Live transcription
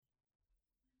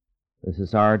This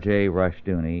is R.J.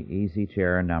 Rushdoony, Easy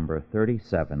Chair number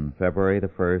 37, February the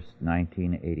 1st,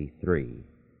 1983.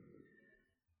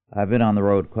 I've been on the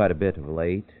road quite a bit of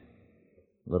late,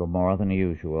 a little more than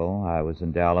usual. I was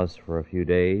in Dallas for a few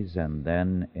days and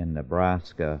then in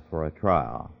Nebraska for a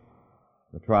trial.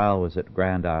 The trial was at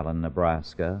Grand Island,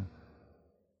 Nebraska,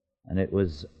 and it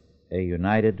was a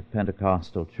United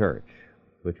Pentecostal Church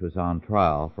which was on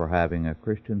trial for having a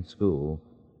Christian school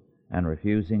and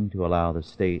refusing to allow the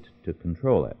state to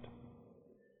control it.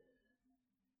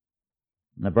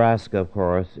 Nebraska, of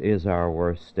course, is our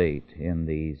worst state in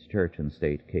these church and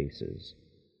state cases.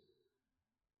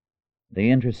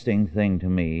 The interesting thing to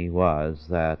me was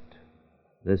that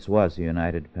this was a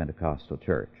United Pentecostal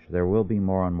Church. There will be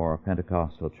more and more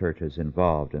Pentecostal churches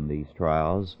involved in these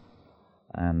trials,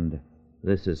 and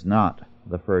this is not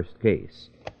the first case.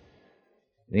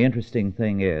 The interesting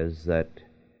thing is that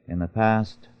in the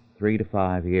past 3 to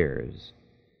 5 years,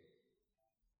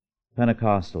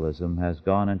 Pentecostalism has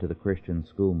gone into the Christian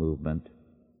school movement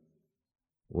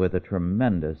with a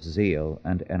tremendous zeal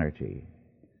and energy.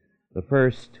 The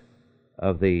first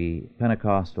of the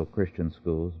Pentecostal Christian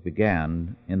schools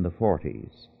began in the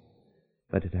 40s,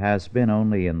 but it has been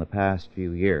only in the past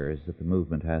few years that the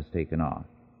movement has taken off.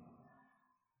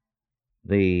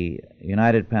 The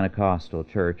United Pentecostal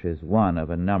Church is one of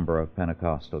a number of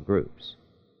Pentecostal groups.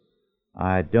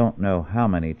 I don't know how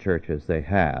many churches they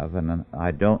have, and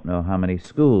I don't know how many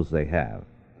schools they have.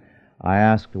 I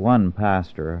asked one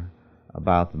pastor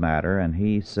about the matter, and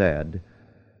he said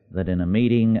that in a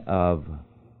meeting of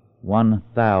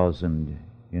 1,000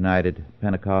 United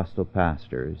Pentecostal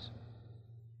pastors,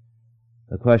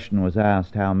 the question was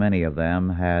asked how many of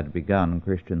them had begun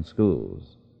Christian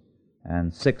schools,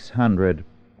 and 600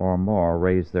 or more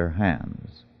raised their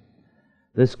hands.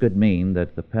 This could mean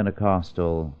that the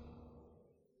Pentecostal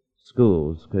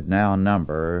schools could now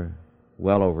number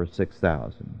well over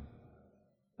 6,000.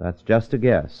 That's just a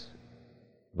guess,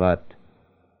 but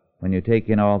when you take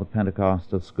in all the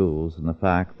Pentecostal schools and the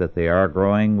fact that they are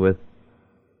growing with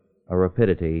a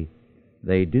rapidity,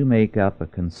 they do make up a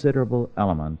considerable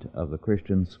element of the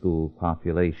Christian school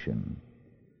population.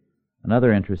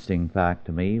 Another interesting fact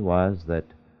to me was that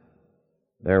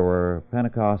there were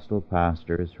Pentecostal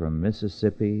pastors from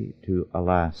Mississippi to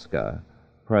Alaska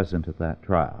present at that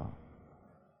trial.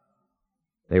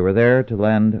 They were there to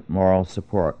lend moral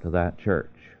support to that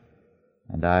church,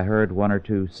 and I heard one or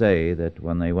two say that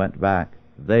when they went back,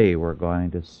 they were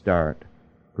going to start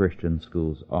Christian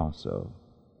schools also.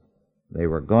 They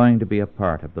were going to be a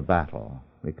part of the battle,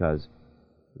 because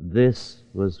this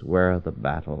was where the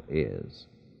battle is.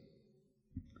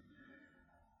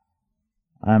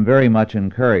 I'm very much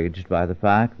encouraged by the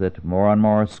fact that more and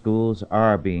more schools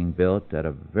are being built at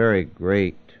a very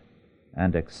great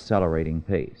and accelerating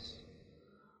pace.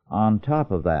 On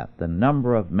top of that, the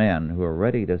number of men who are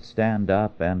ready to stand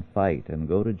up and fight and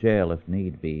go to jail if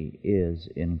need be is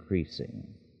increasing.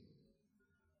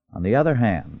 On the other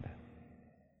hand,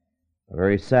 a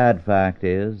very sad fact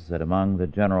is that among the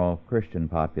general Christian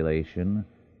population,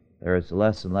 there is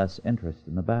less and less interest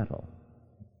in the battle.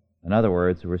 In other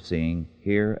words, we're seeing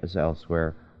here as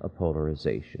elsewhere a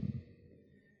polarization.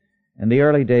 In the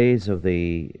early days of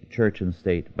the church and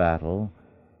state battle,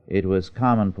 it was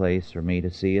commonplace for me to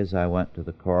see as I went to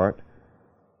the court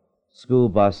school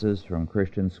buses from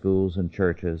Christian schools and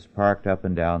churches parked up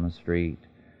and down the street,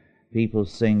 people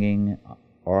singing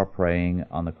or praying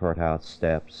on the courthouse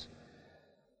steps,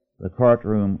 the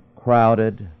courtroom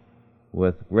crowded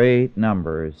with great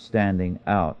numbers standing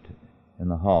out in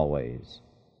the hallways.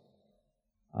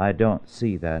 I don't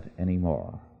see that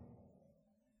anymore.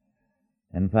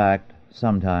 In fact,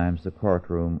 sometimes the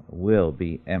courtroom will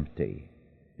be empty.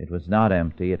 It was not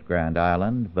empty at Grand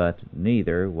Island, but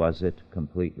neither was it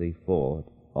completely full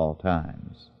at all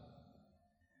times.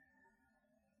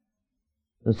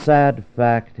 The sad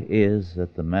fact is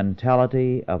that the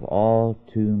mentality of all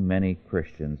too many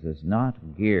Christians is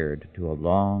not geared to a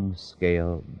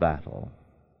long-scale battle.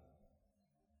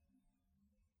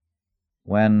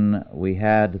 When we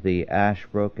had the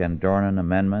Ashbrook and Dornan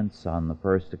amendments on the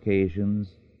first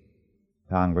occasions,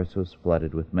 Congress was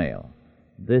flooded with mail.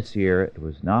 This year it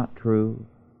was not true.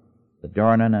 The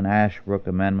Dornan and Ashbrook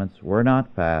amendments were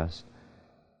not passed,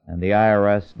 and the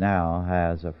IRS now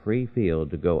has a free field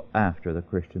to go after the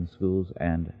Christian schools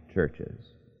and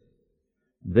churches.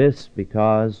 This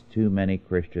because too many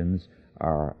Christians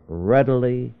are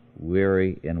readily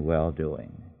weary in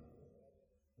well-doing.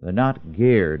 They're not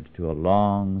geared to a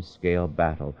long-scale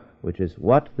battle, which is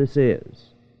what this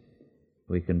is.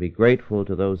 We can be grateful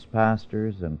to those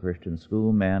pastors and Christian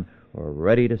schoolmen who are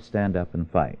ready to stand up and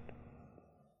fight.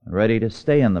 and ready to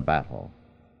stay in the battle.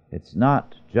 It's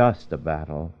not just a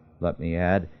battle, let me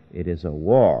add, it is a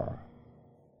war.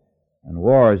 And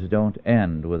wars don't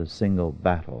end with a single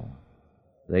battle.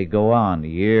 They go on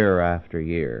year after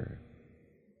year.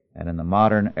 And in the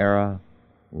modern era,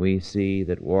 we see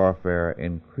that warfare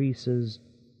increases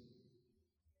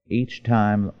each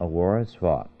time a war is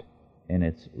fought in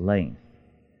its length,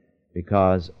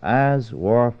 because as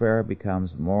warfare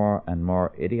becomes more and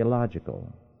more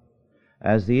ideological,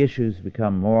 as the issues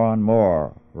become more and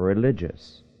more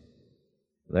religious,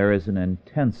 there is an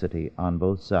intensity on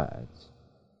both sides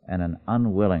and an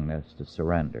unwillingness to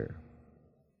surrender.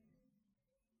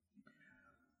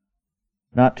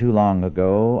 Not too long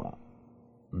ago,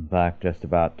 in fact just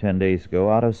about 10 days ago,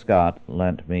 Otto Scott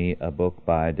lent me a book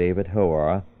by David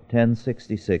Haworth,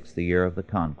 1066, the Year of the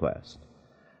Conquest.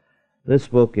 This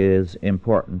book is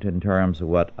important in terms of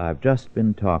what I've just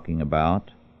been talking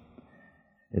about.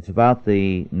 It's about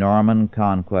the Norman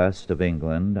conquest of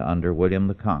England under William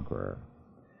the Conqueror.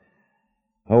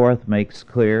 Haworth makes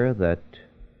clear that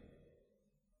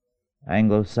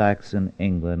Anglo-Saxon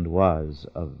England was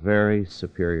a very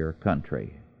superior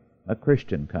country, a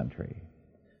Christian country.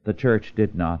 The church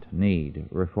did not need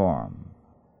reform.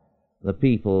 The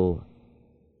people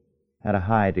had a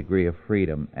high degree of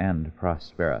freedom and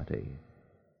prosperity,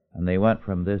 and they went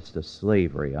from this to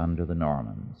slavery under the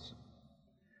Normans.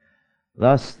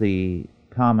 Thus, the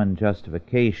common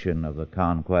justification of the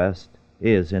conquest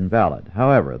is invalid.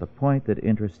 However, the point that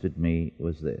interested me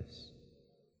was this.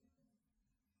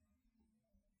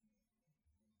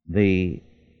 The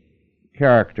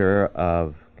character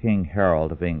of King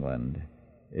Harold of England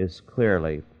is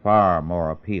clearly far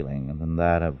more appealing than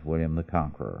that of William the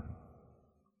Conqueror.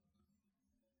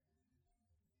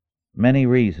 Many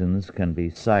reasons can be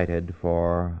cited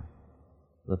for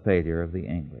the failure of the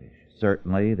English.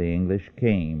 Certainly, the English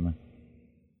came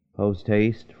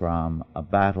post-haste from a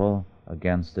battle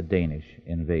against a Danish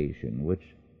invasion,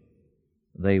 which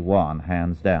they won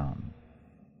hands down.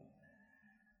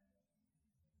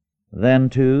 Then,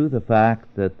 too, the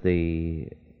fact that the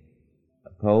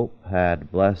Pope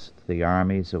had blessed the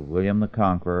armies of William the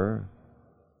Conqueror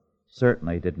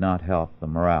certainly did not help the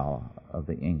morale of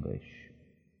the English.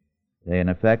 They, in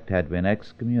effect, had been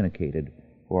excommunicated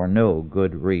for no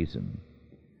good reason.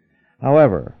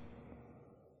 However,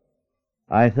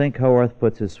 I think Haworth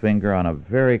puts his finger on a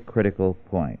very critical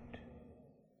point.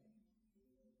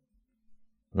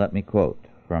 Let me quote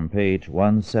from page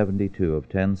 172 of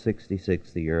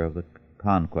 1066, The Year of the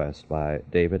Conquest, by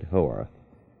David Haworth.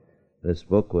 This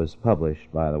book was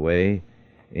published, by the way,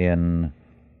 in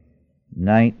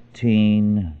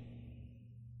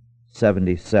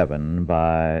 1977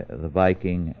 by the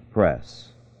Viking Press.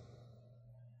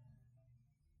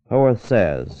 Haworth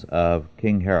says of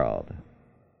King Harold,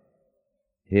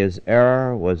 "His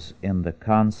error was in the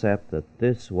concept that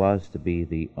this was to be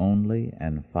the only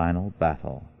and final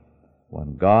battle,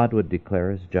 when God would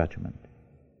declare his judgment,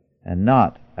 and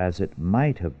not, as it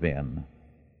might have been,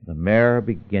 the mere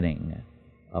beginning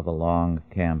of a long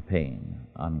campaign,"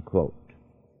 unquote.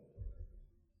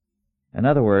 In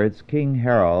other words, King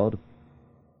Harold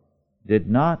did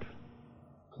not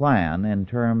plan in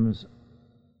terms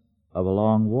of a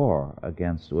long war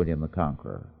against William the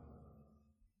Conqueror,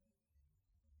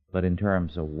 but in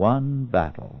terms of one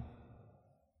battle.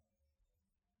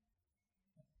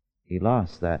 He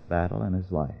lost that battle in his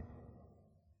life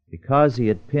because he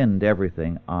had pinned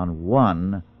everything on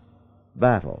one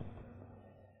battle,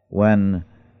 when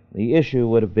the issue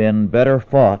would have been better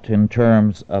fought in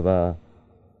terms of a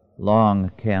long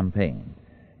campaign.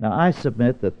 Now, I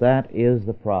submit that that is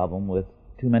the problem with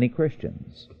too many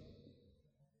Christians.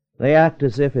 They act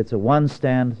as if it's a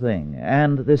one-stand thing,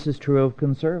 and this is true of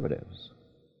conservatives.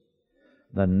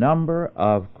 The number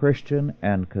of Christian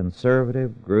and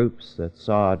conservative groups that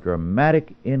saw a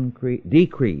dramatic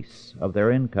decrease of their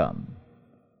income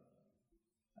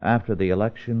after the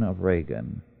election of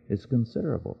Reagan is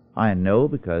considerable. I know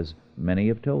because many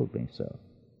have told me so.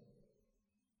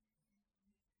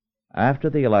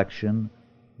 After the election,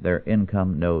 their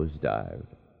income nosedived.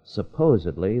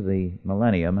 Supposedly, the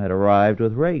millennium had arrived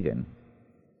with Reagan.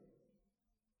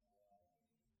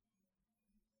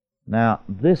 Now,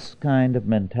 this kind of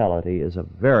mentality is a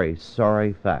very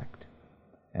sorry fact,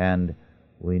 and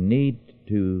we need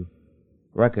to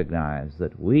recognize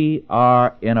that we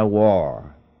are in a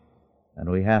war,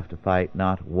 and we have to fight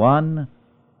not one,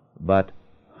 but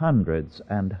hundreds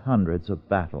and hundreds of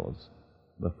battles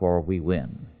before we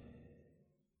win.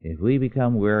 If we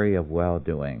become weary of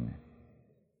well-doing,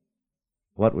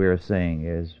 what we are saying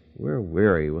is we're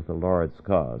weary with the Lord's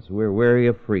cause. We're weary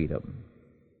of freedom,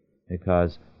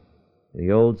 because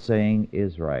The old saying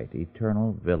is right.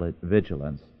 Eternal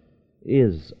vigilance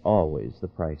is always the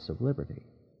price of liberty.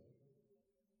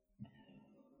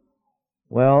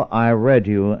 Well, I read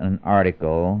you an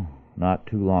article not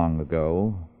too long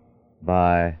ago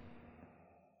by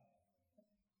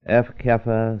F.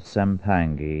 Kepha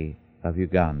Sempangi of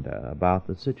Uganda about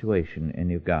the situation in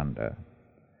Uganda.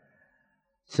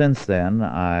 Since then,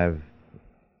 I've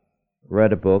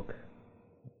read a book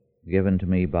given to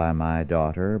me by my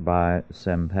daughter, by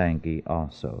Sempangi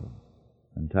also,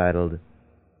 entitled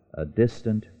A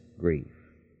Distant Grief.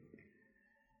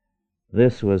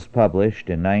 This was published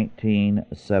in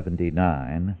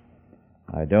 1979.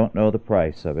 I don't know the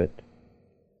price of it,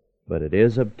 but it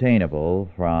is obtainable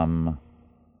from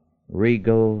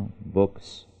Regal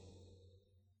Books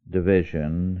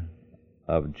Division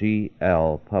of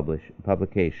GL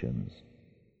Publications,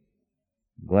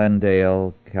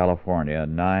 Glendale, California,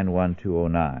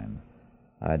 91209.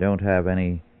 I don't have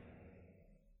any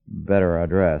better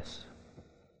address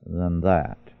than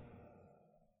that.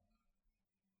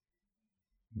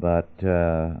 But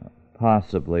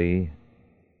possibly,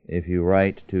 if you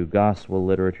write to Gospel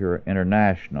Literature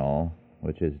International,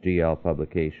 which is GL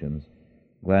Publications,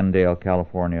 Glendale,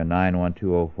 California,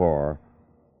 91204,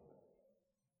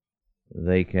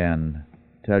 they can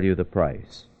tell you the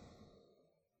price.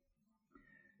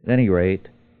 At any rate,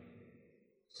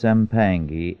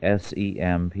 Sempangi,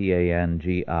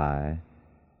 Sempangi,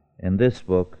 in this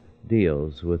book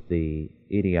deals with the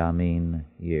Idi Amin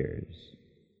years.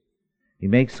 He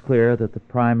makes clear that the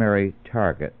primary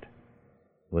target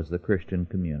was the Christian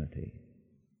community,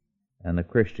 and the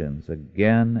Christians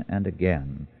again and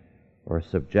again were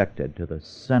subjected to the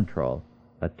central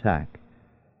attack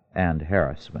and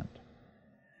harassment.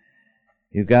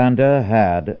 Uganda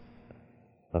had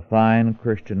a fine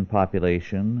Christian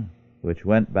population which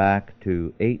went back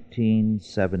to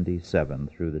 1877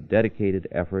 through the dedicated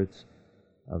efforts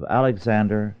of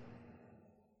Alexander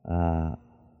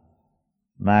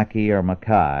Mackay, or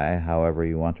Mackay, however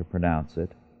you want to pronounce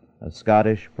it, a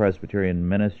Scottish Presbyterian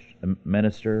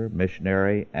minister,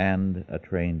 missionary, and a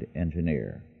trained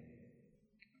engineer.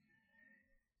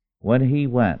 When he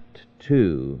went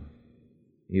to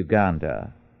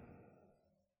Uganda,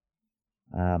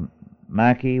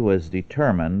 Mackay was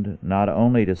determined not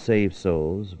only to save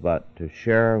souls, but to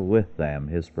share with them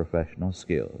his professional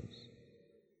skills.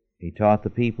 He taught the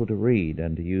people to read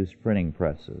and to use printing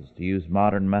presses, to use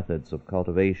modern methods of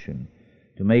cultivation,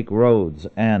 to make roads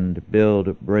and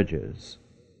build bridges.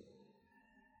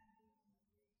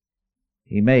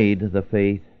 He made the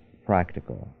faith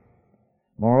practical.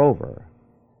 Moreover,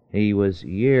 he was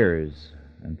years,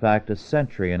 in fact a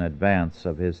century in advance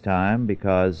of his time,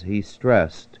 because he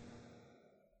stressed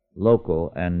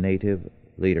local and native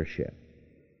leadership.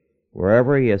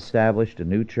 Wherever he established a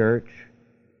new church,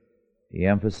 he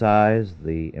emphasized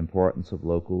the importance of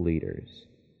local leaders.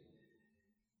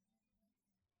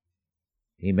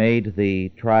 He made the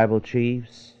tribal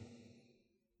chiefs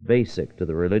basic to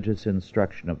the religious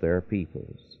instruction of their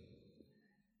peoples.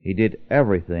 He did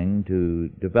everything to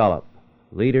develop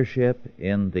leadership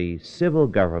in the civil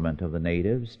government of the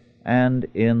natives and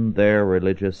in their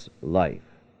religious life.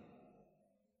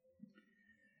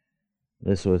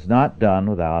 This was not done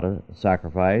without a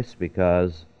sacrifice,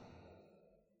 because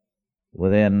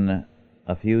within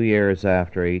a few years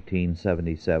after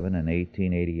 1877 and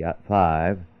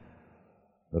 1885,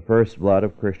 the first blood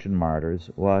of Christian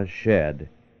martyrs was shed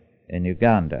in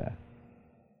Uganda.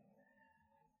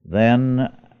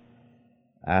 Then,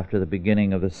 after the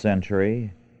beginning of the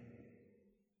century,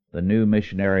 the new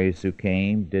missionaries who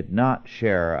came did not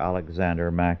share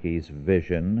Alexander Mackay's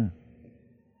vision,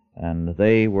 and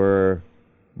they were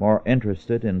more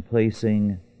interested in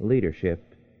placing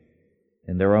leadership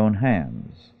in their own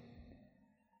hands.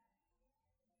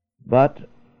 But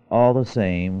all the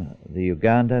same, the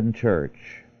Ugandan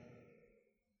church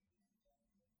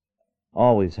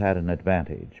always had an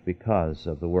advantage because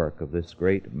of the work of this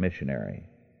great missionary.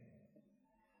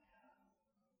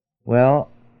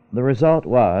 Well, the result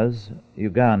was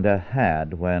Uganda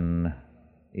had, when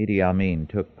Idi Amin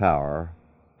took power,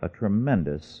 a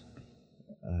tremendous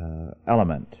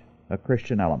element, a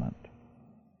Christian element.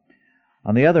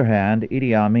 On the other hand,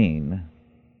 Idi Amin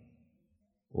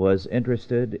was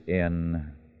interested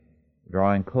in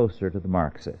drawing closer to the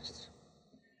Marxists.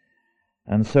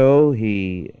 And so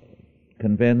he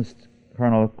convinced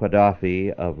Colonel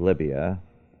Gaddafi of Libya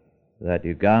that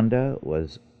Uganda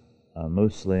was a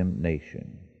Muslim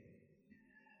nation.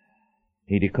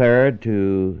 He declared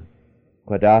to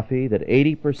Gaddafi that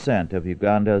 80% of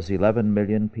Uganda's 11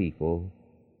 million people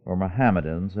were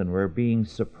Mohammedans and were being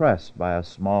suppressed by a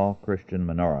small Christian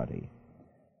minority.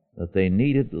 that they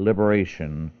needed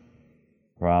liberation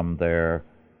from their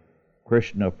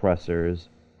Christian oppressors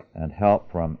and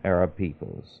help from Arab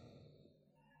peoples.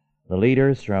 The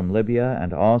leaders from Libya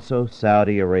and also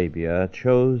Saudi Arabia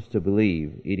chose to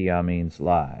believe Idi Amin's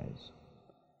lies.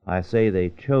 I say they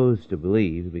chose to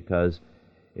believe because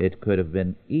it could have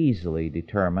been easily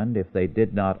determined if they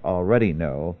did not already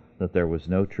know that there was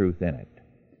no truth in it.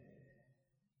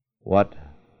 What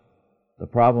the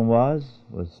problem was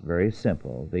very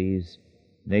simple. These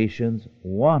nations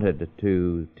wanted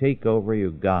to take over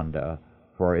Uganda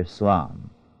for Islam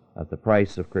at the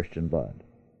price of Christian blood.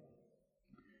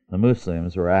 The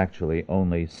Muslims were actually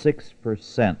only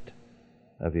 6%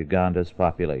 of Uganda's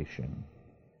population.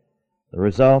 The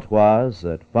result was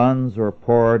that funds were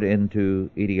poured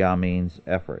into Idi Amin's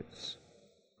efforts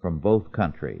from both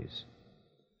countries.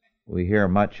 We hear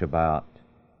much about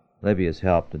Libya's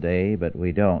help today, but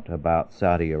we don't about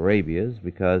Saudi Arabia's,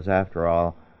 because after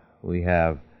all, we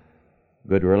have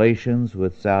good relations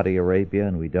with Saudi Arabia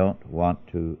and we don't want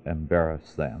to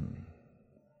embarrass them.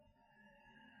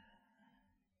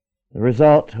 The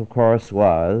result, of course,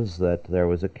 was that there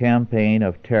was a campaign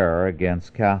of terror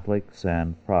against Catholics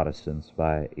and Protestants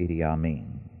by Idi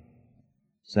Amin.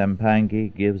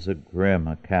 Sempangi gives a grim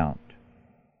account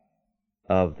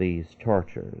of these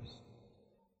tortures,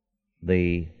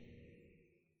 the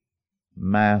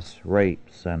mass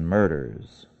rapes and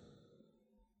murders,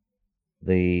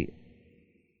 the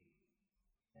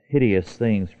hideous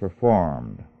things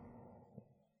performed,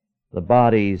 the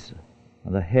bodies,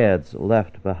 the heads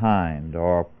left behind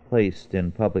or placed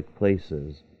in public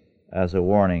places as a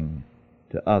warning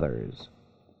to others.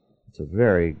 It's a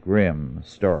very grim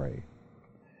story.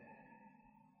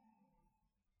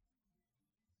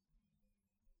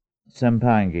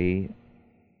 Sempangi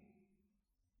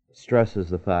stresses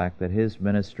the fact that his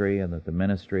ministry and that the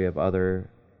ministry of other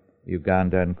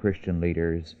Ugandan Christian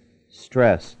leaders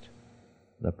stressed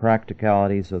the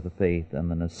practicalities of the faith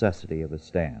and the necessity of a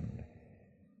stand.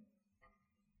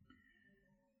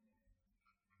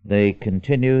 They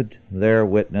continued their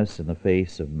witness in the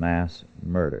face of mass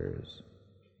murders,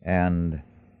 and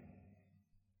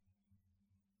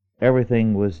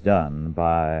everything was done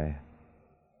by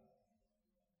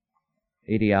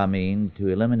Idi Amin to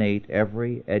eliminate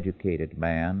every educated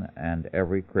man and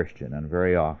every Christian, and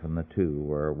very often the two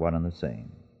were one and the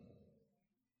same.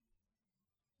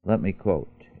 Let me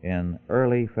quote, in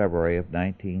early February of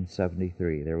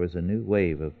 1973, there was a new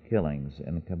wave of killings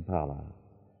in Kampala.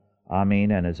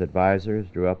 Amin and his advisors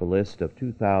drew up a list of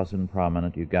 2,000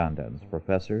 prominent Ugandans,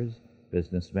 professors,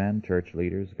 businessmen, church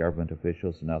leaders, government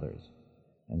officials, and others,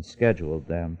 and scheduled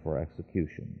them for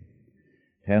execution.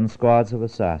 10 squads of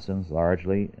assassins,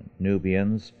 largely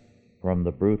Nubians from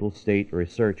the brutal State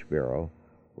Research Bureau,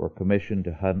 were commissioned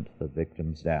to hunt the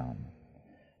victims down.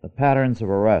 The patterns of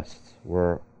arrests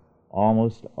were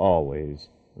almost always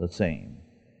the same.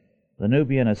 The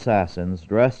Nubian assassins,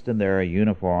 dressed in their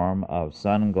uniform of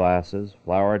sunglasses,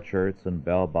 flowered shirts, and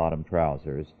bell-bottom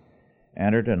trousers,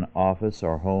 entered an office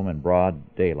or home in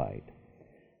broad daylight.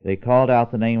 They called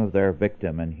out the name of their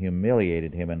victim and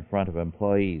humiliated him in front of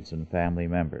employees and family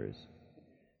members.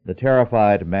 The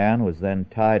terrified man was then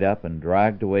tied up and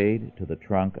dragged away to the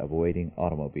trunk of a waiting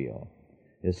automobile.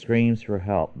 His screams for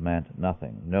help meant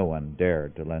nothing. No one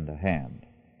dared to lend a hand.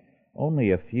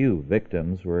 Only a few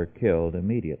victims were killed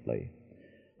immediately.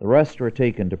 The rest were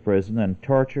taken to prison and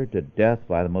tortured to death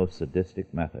by the most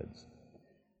sadistic methods.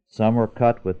 Some were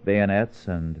cut with bayonets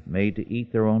and made to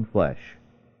eat their own flesh.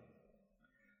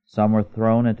 Some were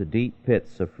thrown into deep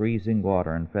pits of freezing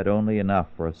water and fed only enough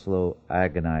for a slow,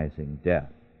 agonizing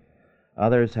death.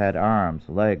 Others had arms,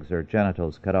 legs, or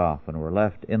genitals cut off and were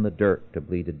left in the dirt to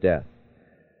bleed to death.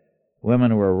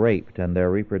 Women were raped and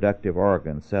their reproductive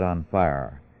organs set on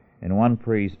fire. In one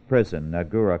prison,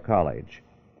 Nagura College,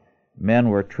 men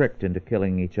were tricked into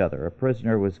killing each other. A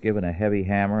prisoner was given a heavy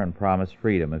hammer and promised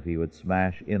freedom if he would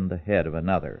smash in the head of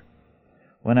another.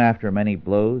 When after many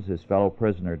blows his fellow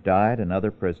prisoner died, another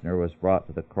prisoner was brought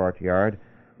to the courtyard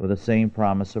with the same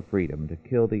promise of freedom, to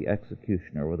kill the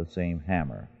executioner with the same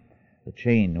hammer. The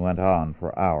chain went on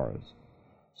for hours.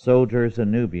 Soldiers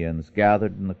and Nubians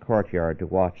gathered in the courtyard to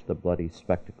watch the bloody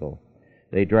spectacle.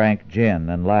 They drank gin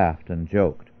and laughed and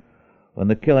joked. When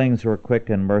the killings were quick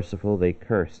and merciful, they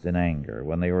cursed in anger.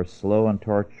 When they were slow and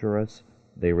torturous,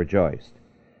 they rejoiced.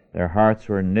 Their hearts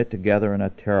were knit together in a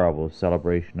terrible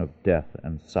celebration of death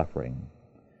and suffering.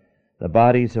 The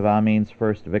bodies of Amin's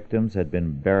first victims had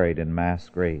been buried in mass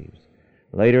graves.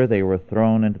 Later they were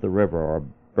thrown into the river or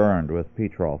burned with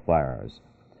petrol fires.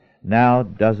 Now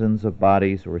dozens of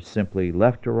bodies were simply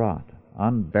left to rot,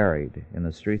 unburied, in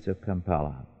the streets of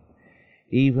Kampala.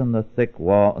 Even the thick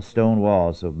stone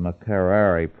walls of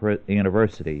Makerere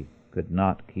University could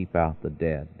not keep out the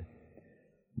dead.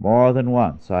 More than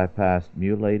once I passed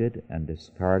mutilated and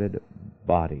discarded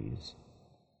bodies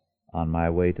on my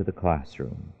way to the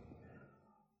classroom.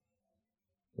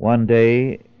 One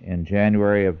day in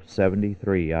January of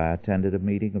 '73, I attended a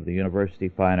meeting of the University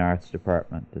Fine Arts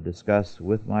Department to discuss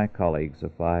with my colleagues a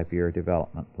 5-year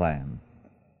development plan.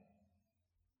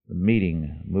 The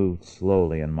meeting moved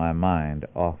slowly, and my mind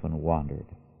often wandered.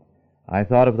 I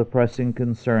thought of the pressing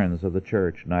concerns of the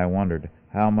church, and I wondered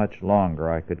how much longer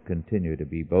I could continue to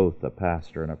be both a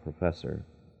pastor and a professor.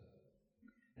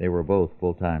 They were both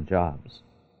full-time jobs,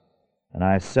 and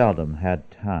I seldom had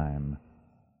time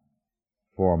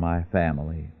for my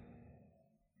family.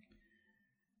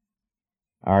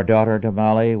 Our daughter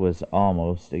Damali was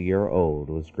almost a year old,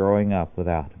 was growing up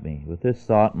without me. With this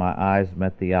thought, my eyes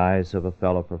met the eyes of a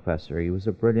fellow professor. He was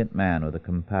a brilliant man with a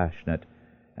compassionate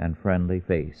and friendly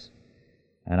face,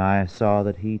 and I saw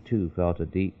that he too felt a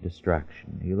deep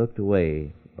distraction. He looked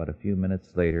away, but a few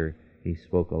minutes later he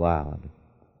spoke aloud.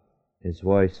 His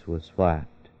voice was flat,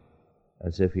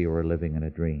 as if he were living in a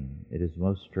dream. "It is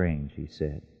most strange," he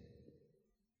said.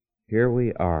 "Here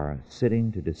we are,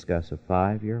 sitting to discuss a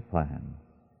 5-year plan,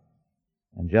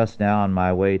 and just now on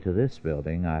my way to this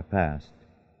building I passed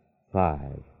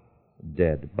 5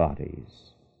 dead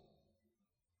bodies."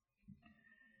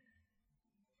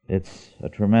 It's a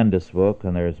tremendous book,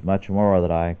 and there's much more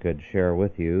that I could share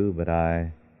with you, but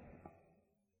I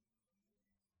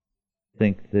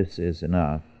think this is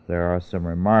enough. There are some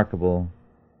remarkable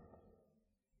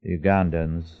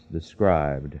Ugandans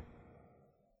described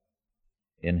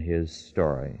in his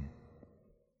story,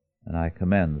 and I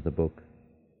commend the book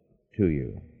to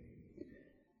you.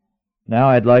 Now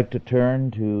I'd like to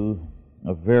turn to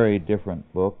a very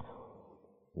different book,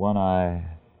 one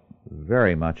I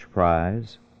very much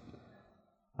prize.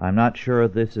 I'm not sure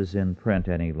this is in print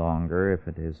any longer. If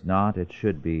it is not, it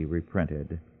should be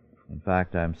reprinted. In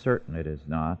fact, I'm certain it is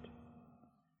not.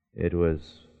 It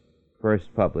was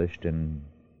first published in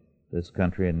this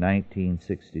country in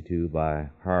 1962 by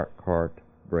Harcourt,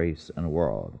 Brace and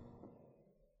World.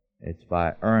 It's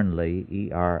by Ernle,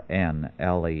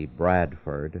 E-R-N-L-E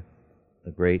Bradford,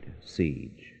 The Great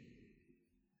Siege.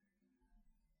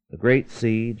 The Great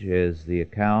Siege is the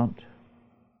account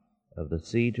of the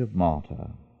Siege of Malta.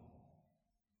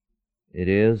 It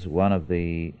is one of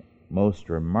the most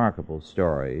remarkable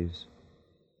stories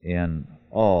in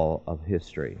all of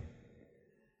history.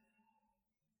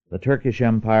 The Turkish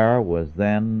Empire was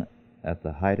then at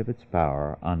the height of its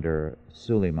power under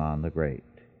Suleiman the Great.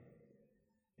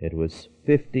 It was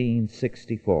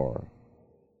 1564.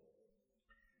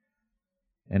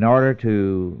 In order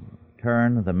to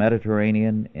turn the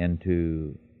Mediterranean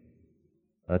into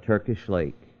a Turkish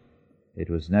lake, it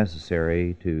was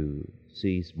necessary to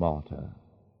seize Malta.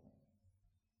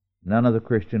 None of the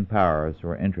Christian powers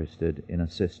were interested in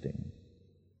assisting.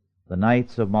 The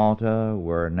Knights of Malta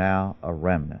were now a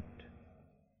remnant,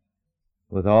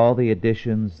 with all the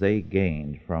additions they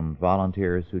gained from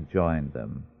volunteers who joined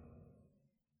them.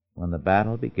 When the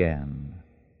battle began,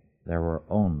 there were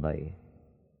only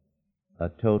a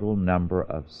total number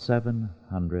of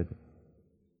 700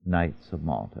 Knights of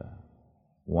Malta,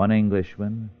 1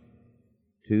 Englishman,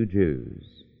 2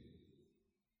 Jews.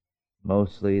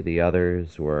 Mostly the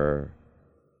others were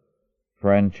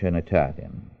French and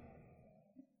Italian.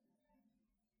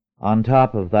 On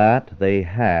top of that, they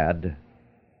had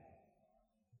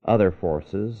other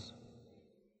forces,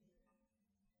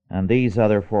 and these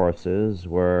other forces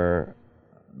were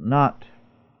not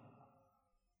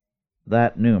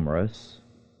that numerous,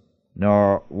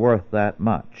 nor worth that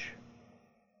much.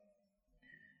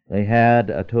 They had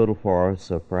a total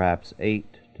force of perhaps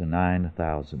 8,000 to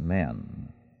 9,000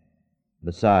 men,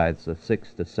 besides the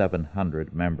 600 to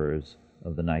 700 members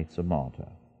of the Knights of Malta.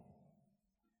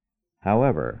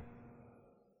 However,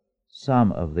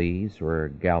 some of these were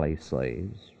galley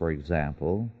slaves, for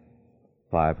example,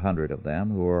 500 of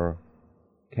them who were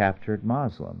captured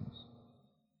Muslims.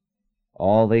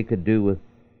 All they could do with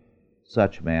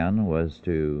such men was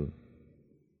to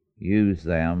use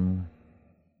them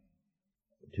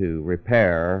to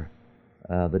repair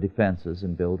the defenses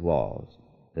and build walls.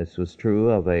 This was true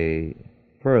of a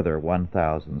further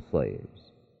 1,000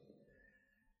 slaves.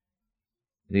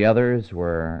 The others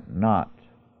were not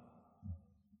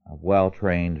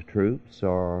well-trained troops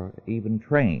or even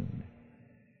trained.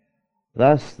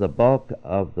 Thus, the bulk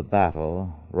of the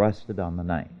battle rested on the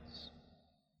Knights.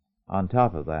 On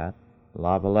top of that,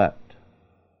 La Valette,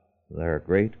 their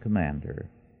great commander,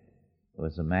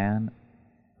 was a man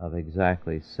of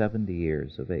exactly 70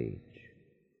 years of age.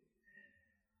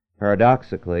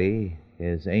 Paradoxically,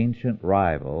 his ancient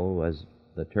rival was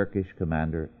the Turkish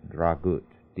commander Dragut,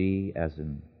 D as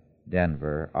in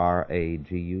Denver,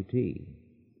 R-A-G-U-T.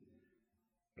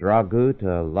 Dragut,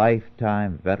 a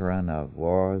lifetime veteran of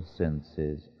wars since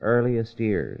his earliest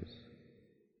years,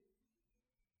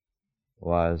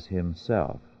 was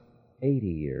himself 80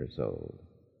 years old,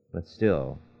 but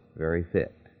still very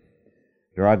fit.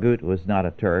 Dragut was not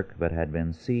a Turk, but had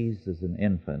been seized as an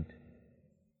infant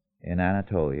in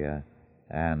Anatolia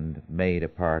and made a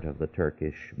part of the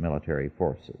Turkish military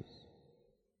forces.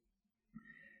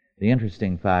 The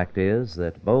interesting fact is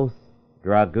that both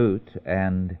Dragut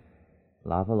and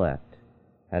La Valette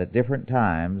had at different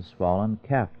times fallen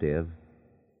captive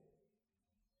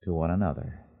to one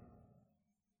another.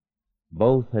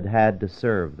 Both had had to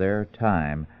serve their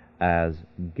time as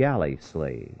galley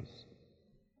slaves.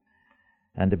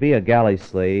 And to be a galley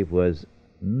slave was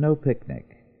no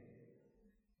picnic.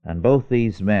 And both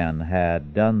these men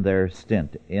had done their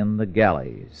stint in the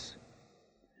galleys.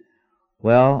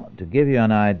 Well, to give you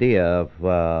an idea of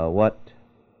what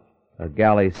a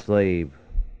galley slave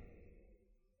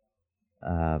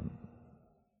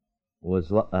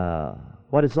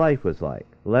what his life was like,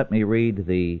 let me read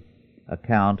the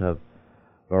account of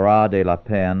Barras de la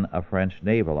Pen, a French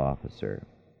naval officer.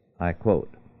 I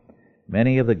quote,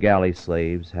 "Many of the galley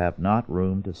slaves have not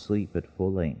room to sleep at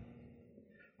full length,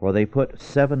 for they put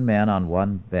 7 men on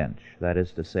one bench, that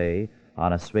is to say,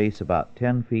 on a space about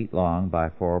 10 feet long by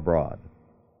 4 broad.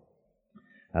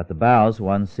 At the bows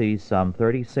one sees some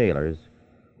 30 sailors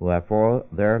who have for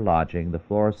their lodging the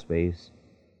floor space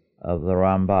of the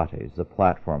rambates, the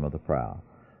platform of the prow,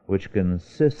 which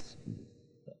consists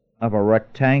of a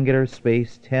rectangular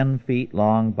space 10 feet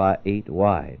long by 8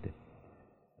 wide.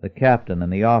 The captain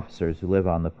and the officers who live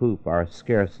on the poop are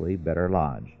scarcely better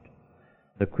lodged.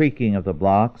 The creaking of the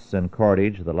blocks and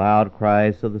cordage, the loud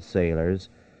cries of the sailors,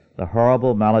 the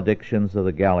horrible maledictions of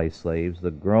the galley slaves, the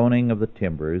groaning of the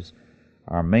timbers,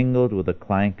 are mingled with the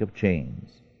clank of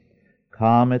chains.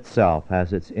 Calm itself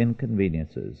has its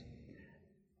inconveniences,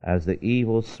 as the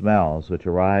evil smells which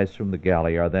arise from the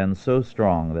galley are then so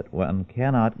strong that one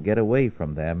cannot get away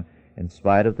from them in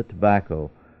spite of the tobacco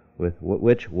with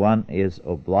which one is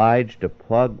obliged to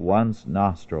plug one's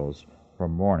nostrils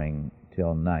from morning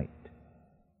till night.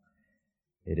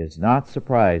 It is not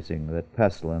surprising that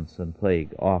pestilence and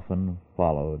plague often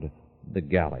followed the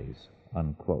galleys."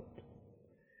 Unquote.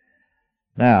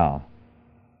 Now,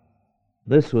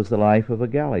 this was the life of a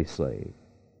galley slave,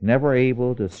 never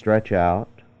able to stretch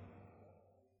out,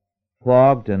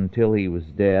 flogged until he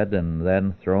was dead and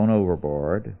then thrown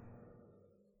overboard,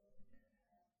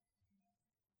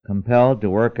 compelled to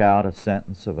work out a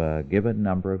sentence of a given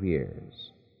number of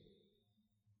years.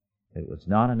 It was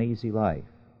not an easy life.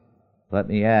 Let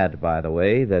me add, by the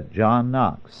way, that John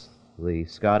Knox, the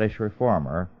Scottish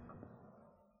reformer,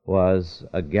 was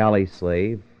a galley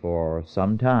slave for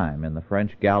some time in the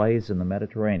French galleys in the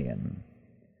Mediterranean.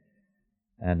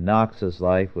 And Knox's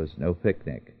life was no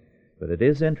picnic. But it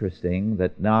is interesting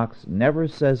that Knox never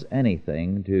says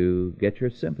anything to get your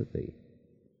sympathy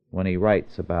when he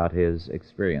writes about his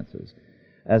experiences.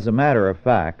 As a matter of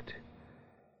fact,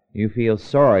 you feel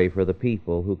sorry for the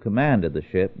people who commanded the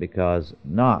ship because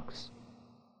Knox,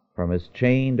 from his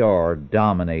chained oar,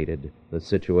 dominated the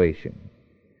situation.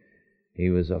 He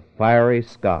was a fiery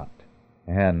Scot,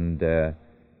 and in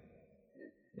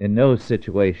no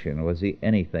situation was he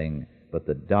anything but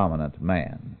the dominant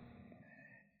man.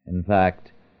 In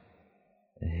fact,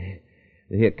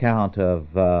 the account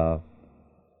of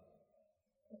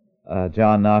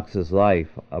John Knox's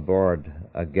life aboard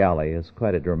a galley is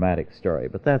quite a dramatic story,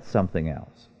 but that's something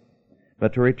else.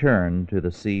 But to return to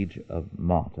the siege of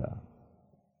Malta.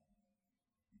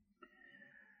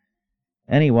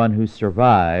 Anyone who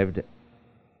survived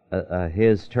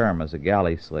his term as a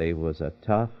galley slave was a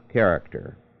tough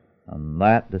character, and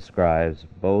that describes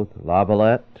both La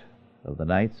Valette of the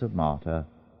Knights of Malta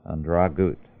and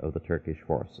Dragut of the Turkish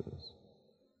forces.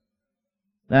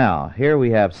 Now, here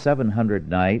we have 700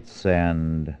 knights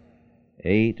and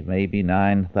 8, maybe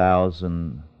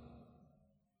 9,000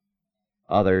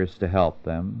 others to help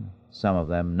them, some of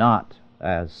them not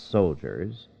as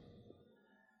soldiers,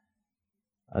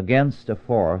 against a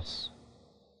force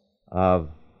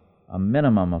of a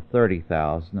minimum of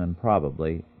 30,000 and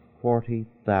probably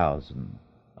 40,000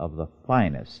 of the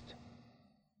finest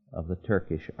of the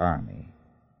Turkish army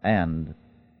and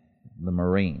the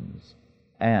Marines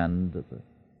and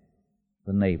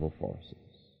the naval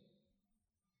forces.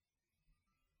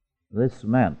 This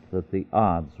meant that the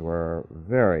odds were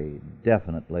very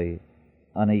definitely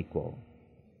unequal.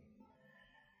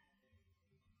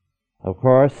 Of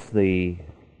course, the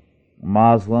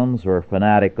Muslims were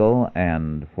fanatical,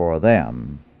 and for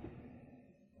them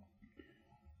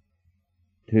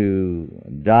to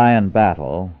die in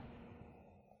battle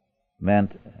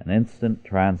meant an instant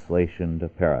translation to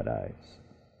paradise,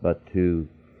 but to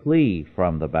flee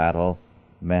from the battle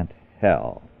meant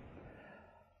hell.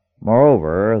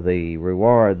 Moreover, the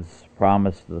rewards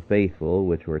promised to the faithful,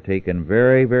 which were taken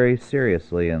very, very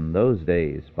seriously in those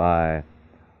days by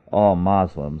all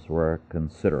Muslims, were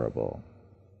considerable.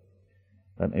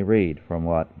 Let me read from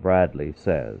what Bradley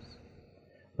says.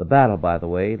 The battle, by the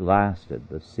way, lasted,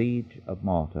 the siege of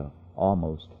Malta,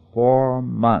 almost 4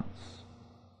 months,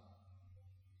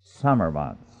 summer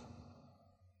months.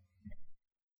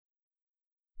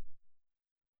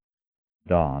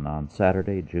 Dawn on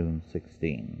Saturday, June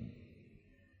 16.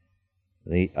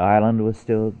 The island was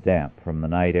still damp from the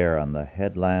night air, and the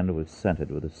headland was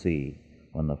scented with the sea,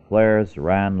 when the flares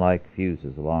ran like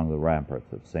fuses along the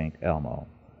ramparts of St. Elmo.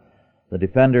 The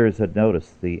defenders had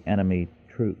noticed the enemy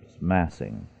troops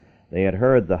massing. They had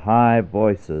heard the high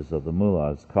voices of the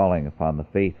mullahs calling upon the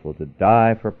faithful to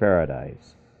die for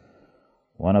paradise.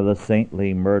 One of the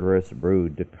saintly murderous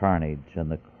brood to carnage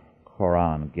and the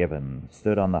Koran given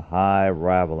stood on the high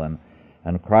ravelin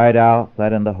and cried out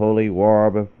that in the holy war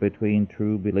between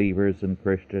true believers and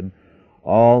Christian,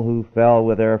 all who fell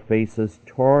with their faces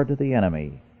toward the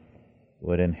enemy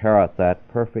would inherit that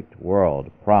perfect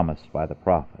world promised by the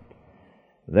prophet.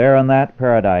 There in that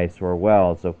paradise were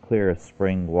wells of clear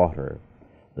spring water.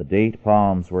 The date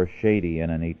palms were shady in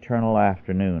an eternal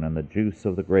afternoon, and the juice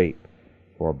of the grape,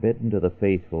 forbidden to the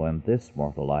faithful in this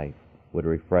mortal life, would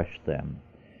refresh them.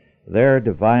 Their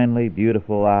divinely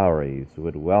beautiful houris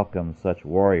would welcome such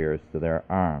warriors to their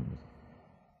arms,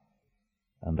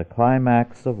 and the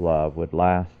climax of love would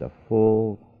last a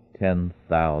full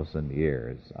 10,000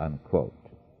 years, unquote.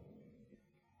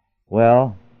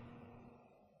 Well,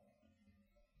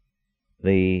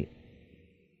 the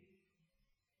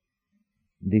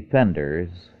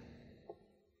defenders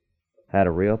had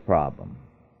a real problem.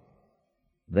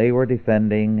 They were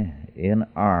defending in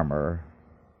armor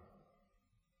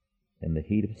in the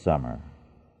heat of summer.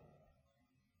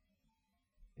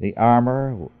 The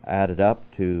armor added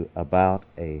up to about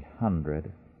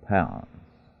 100 pounds.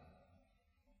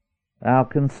 Now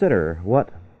consider what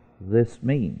this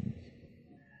means.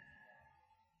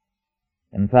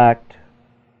 In fact,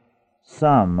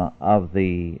 some of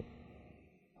the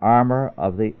armor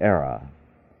of the era,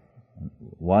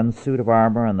 one suit of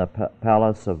armor in the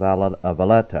Palace of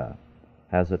Valletta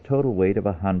has a total weight of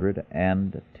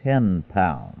 110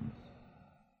 pounds.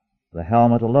 The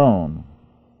helmet alone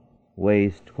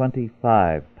weighs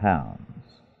 25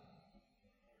 pounds.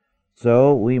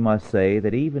 So we must say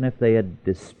that even if they had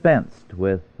dispensed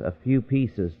with a few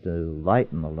pieces to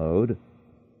lighten the load,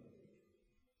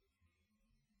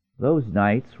 those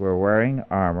knights were wearing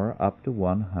armor up to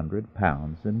 100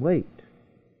 pounds in weight.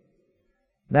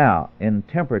 Now, in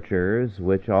temperatures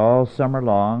which all summer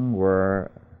long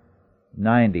were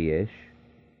 90-ish,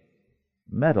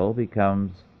 metal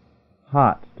becomes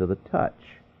hot to the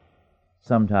touch,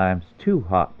 sometimes too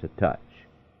hot to touch,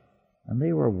 and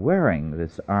they were wearing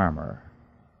this armor.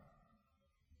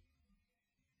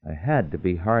 They had to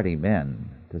be hardy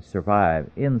men to survive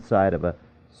inside of a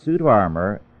suit of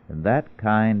armor in that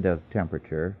kind of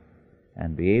temperature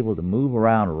and be able to move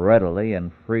around readily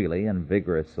and freely and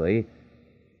vigorously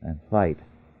and fight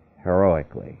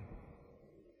heroically.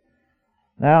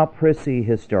 Now, prissy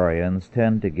historians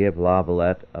tend to give La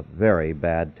Valette a very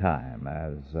bad time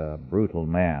as a brutal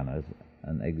man, as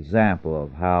an example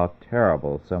of how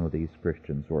terrible some of these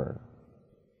Christians were.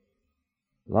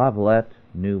 La Valette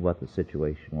knew what the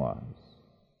situation was.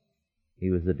 He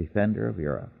was the defender of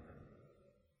Europe.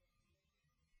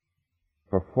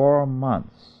 For 4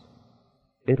 months,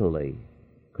 Italy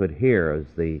could hear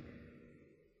as the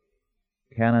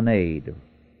cannonade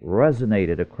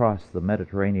resonated across the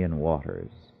Mediterranean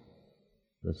waters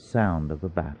the sound of the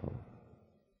battle,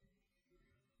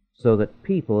 so that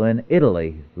people in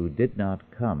Italy who did not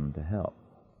come to help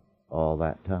all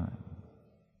that time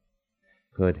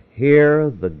could hear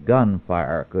the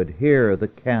gunfire, could hear the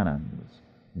cannons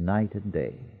night and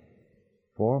day.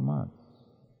 4 months.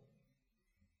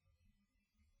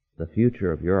 The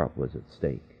future of Europe was at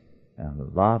stake,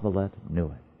 and La Valette knew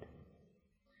it.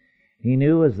 He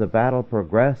knew as the battle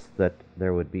progressed that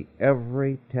there would be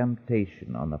every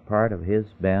temptation on the part of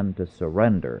his men to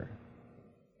surrender,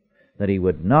 that he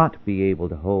would not be able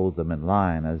to hold them in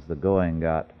line as the going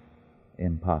got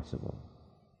impossible,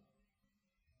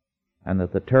 and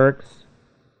that the Turks,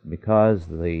 because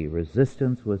the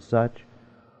resistance was such,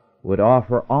 would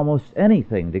offer almost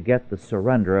anything to get the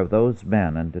surrender of those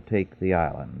men and to take the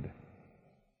island.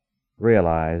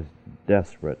 realized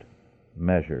desperate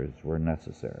measures were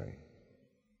necessary.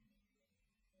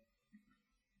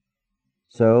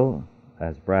 So,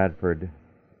 as Bradford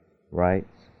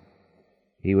writes,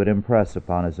 he would impress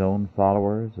upon his own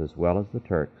followers as well as the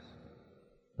Turks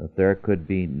that there could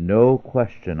be no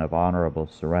question of honorable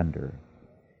surrender.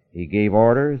 He gave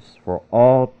orders for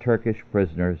all Turkish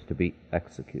prisoners to be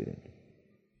executed.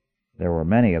 There were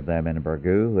many of them in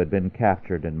Burgoo who had been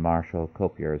captured in Marshal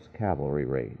Copier's cavalry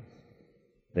raids.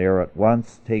 They were at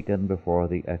once taken before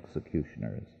the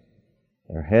executioners.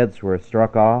 Their heads were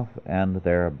struck off and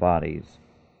their bodies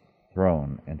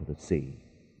thrown into the sea.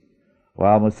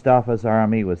 While Mustafa's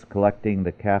army was collecting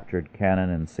the captured cannon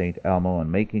in St. Elmo and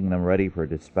making them ready for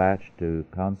dispatch to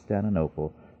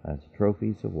Constantinople as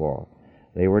trophies of war,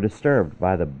 they were disturbed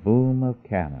by the boom of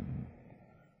cannon.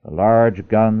 The large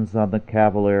guns on the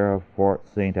cavalier of Fort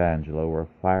St. Angelo were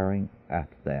firing at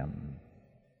them.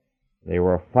 They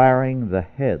were firing the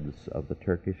heads of the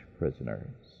Turkish prisoners.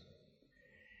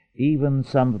 Even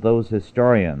some of those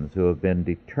historians who have been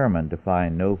determined to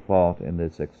find no fault in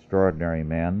this extraordinary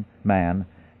man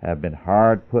have been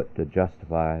hard put to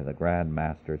justify the Grand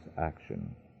Master's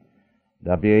action.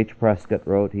 W. H. Prescott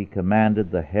wrote he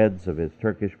commanded the heads of his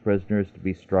Turkish prisoners to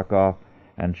be struck off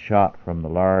and shot from the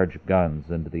large guns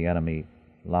into the enemy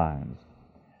lines,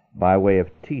 by way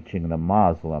of teaching the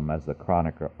Moslem, as the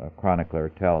chronicler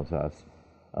tells us,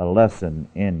 a lesson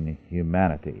in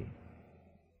humanity.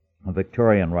 A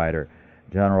Victorian writer,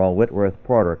 General Whitworth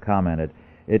Porter, commented,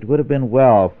 "It would have been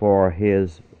well for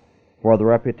the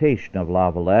reputation of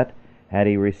La Valette had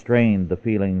he restrained the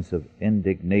feelings of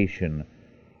indignation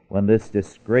when this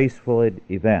disgraceful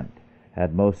event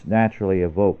had most naturally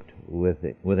evoked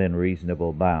within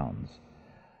reasonable bounds.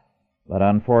 But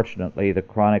unfortunately the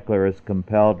chronicler is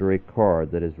compelled to record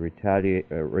that his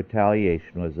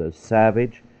retaliation was as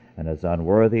savage and as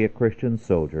unworthy a Christian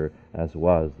soldier as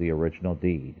was the original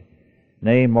deed.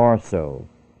 Nay, more so,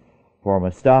 for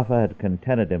Mustafa had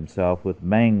contented himself with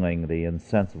mangling the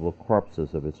insensible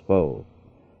corpses of his foe,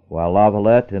 while La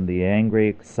Valette, in the angry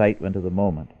excitement of the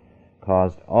moment,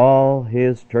 caused all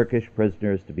his Turkish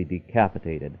prisoners to be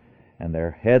decapitated and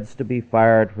their heads to be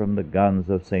fired from the guns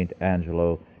of St.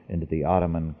 Angelo into the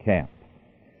Ottoman camp.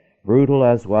 Brutal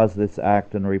as was this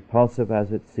act, and repulsive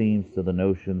as it seems to the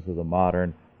notions of the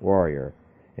modern warrior,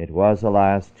 it was,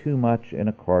 alas, too much in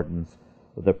accordance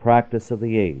with the practice of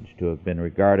the age to have been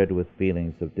regarded with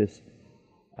feelings of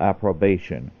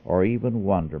disapprobation or even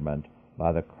wonderment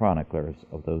by the chroniclers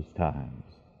of those times.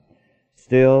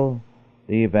 Still,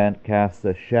 the event casts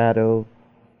a shadow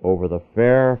over the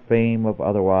fair fame of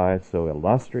otherwise so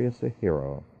illustrious a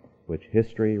hero, which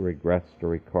history regrets to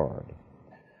record.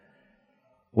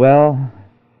 Well,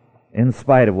 in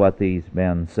spite of what these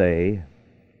men say,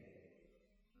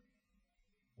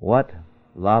 what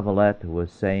La Valette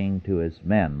was saying to his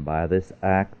men by this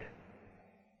act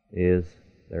is,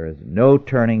 there is no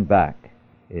turning back.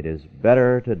 It is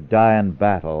better to die in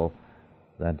battle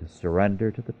than to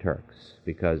surrender to the Turks,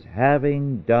 because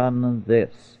having done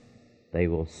this, they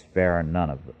will spare none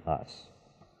of us.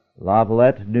 La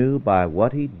Valette knew by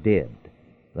what he did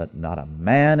that not a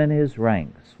man in his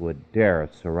ranks would dare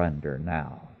surrender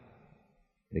now,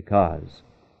 because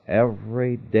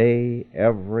every day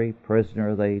every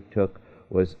prisoner they took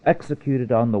was executed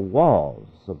on the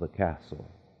walls of the castle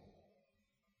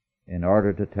in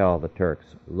order to tell the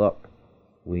Turks, look,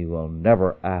 we will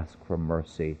never ask for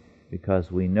mercy,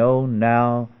 because we know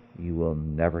now you will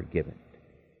never give it.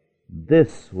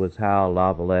 This was how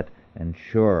La Valette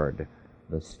ensured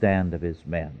the stand of his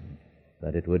men,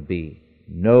 that it would be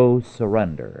no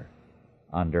surrender.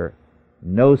 Under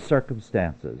no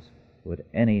circumstances would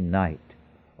any knight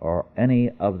or any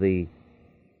of the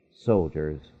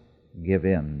soldiers give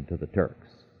in to the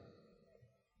Turks.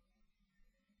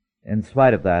 In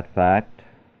spite of that fact,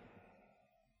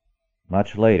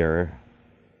 much later,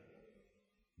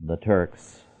 the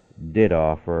Turks did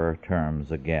offer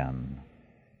terms again.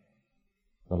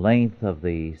 The length of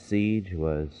the siege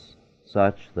was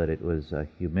such that it was a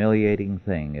humiliating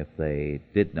thing if they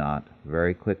did not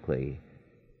very quickly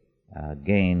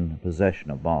gain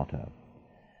possession of Malta.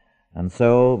 And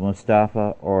so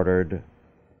Mustafa ordered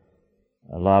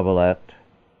La Valette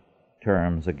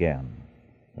terms again,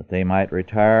 that they might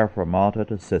retire from Malta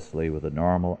to Sicily with the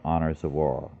normal honors of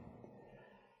war.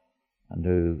 And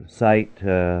to cite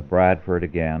Bradford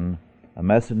again, a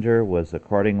messenger was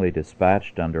accordingly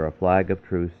dispatched under a flag of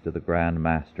truce to the Grand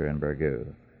Master in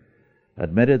Burgoo.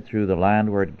 Admitted through the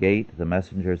landward gate, the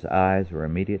messenger's eyes were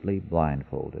immediately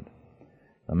blindfolded.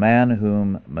 The man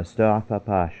whom Mustafa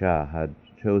Pasha had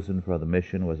chosen for the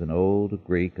mission was an old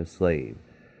Greek, a slave,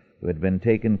 who had been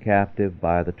taken captive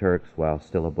by the Turks while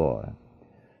still a boy,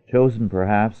 chosen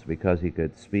perhaps because he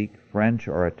could speak French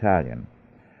or Italian,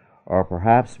 or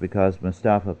perhaps because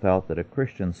Mustafa felt that a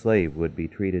Christian slave would be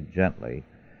treated gently.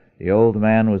 The old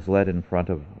man was led in front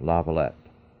of La Valette.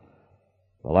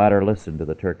 The latter listened to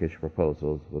the Turkish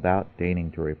proposals without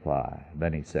deigning to reply.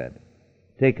 Then he said,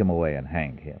 "Take him away and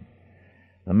hang him."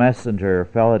 The messenger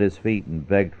fell at his feet and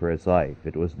begged for his life.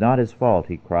 It was not his fault,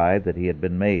 he cried, that he had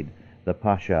been made the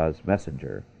Pasha's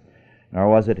messenger, nor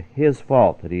was it his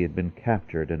fault that he had been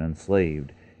captured and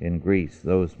enslaved in Greece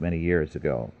those many years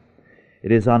ago.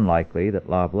 It is unlikely that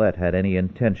La Valette had any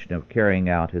intention of carrying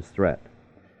out his threat,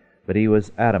 but he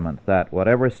was adamant that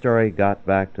whatever story got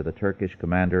back to the Turkish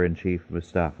commander-in-chief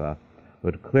Mustafa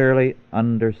would clearly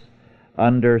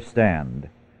understand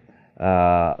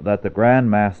that the Grand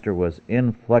Master was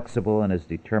inflexible in his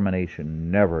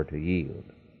determination never to yield.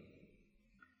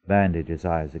 "Bandage his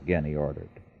eyes again," he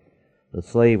ordered. The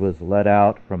slave was led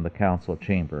out from the council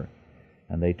chamber,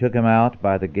 and they took him out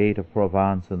by the gate of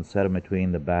Provence and set him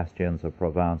between the bastions of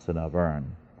Provence and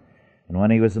Auvergne. And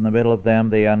when he was in the middle of them,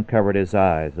 they uncovered his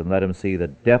eyes and let him see the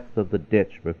depth of the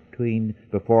ditch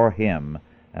before him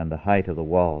and the height of the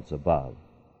walls above.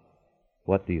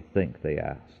 "What do you think?" they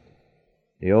asked.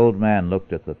 The old man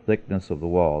looked at the thickness of the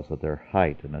walls, at their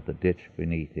height, and at the ditch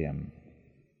beneath him.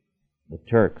 "The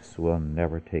Turks will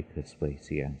never take this place,"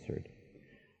 he answered.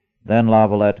 Then La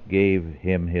Valette gave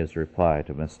him his reply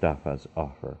to Mustafa's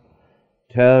offer.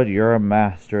 "Tell your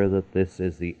master that this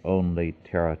is the only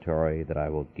territory that I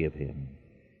will give him."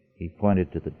 He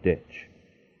pointed to the ditch.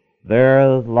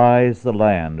 "There lies the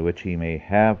land which he may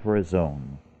have for his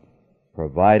own,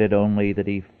 provided only that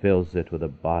he fills it with the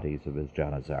bodies of his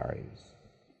Janizaries."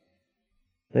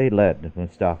 They led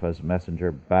Mustafa's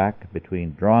messenger back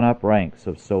between drawn-up ranks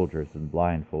of soldiers and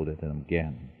blindfolded him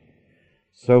again.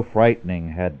 So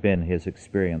frightening had been his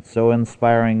experience, so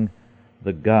inspiring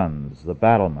the guns, the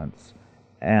battlements,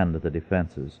 and the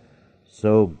defenses,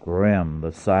 so grim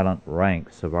the silent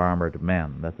ranks of armored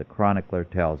men, that the chronicler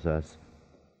tells us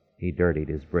he dirtied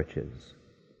his breeches.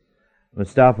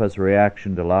 Mustafa's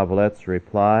reaction to La Valette's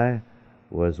reply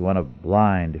was one of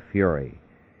blind fury.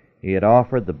 He had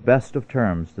offered the best of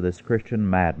terms to this Christian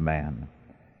madman,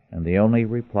 and the only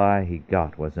reply he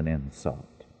got was an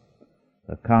insult.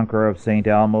 The conqueror of St.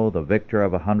 Elmo, the victor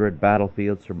of 100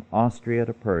 battlefields from Austria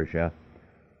to Persia,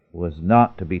 was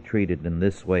not to be treated in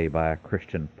this way by a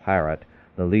Christian pirate,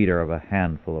 the leader of a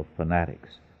handful of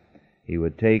fanatics. He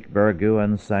would take Bergu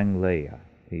and Sanglea,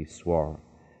 he swore,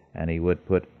 and he would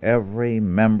put every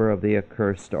member of the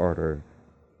accursed order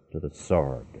to the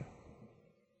sword.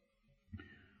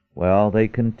 Well, they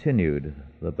continued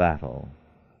the battle,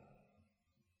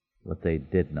 but they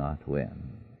did not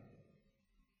win.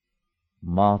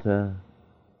 Malta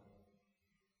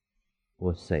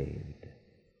was saved.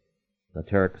 The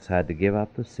Turks had to give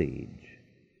up the siege,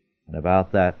 and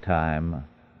about that time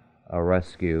a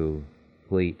rescue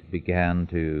fleet began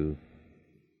to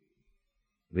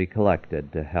be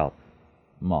collected to help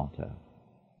Malta.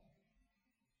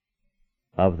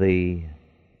 Of the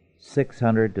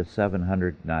 600 to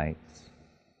 700 knights,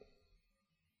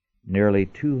 nearly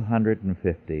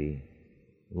 250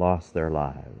 lost their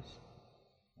lives,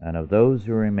 and of those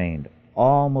who remained,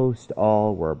 almost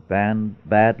all were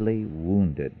badly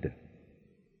wounded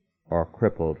or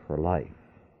crippled for life.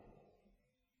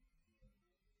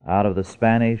 Out of the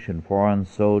Spanish and foreign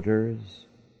soldiers,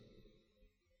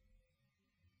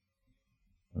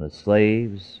 the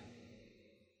slaves,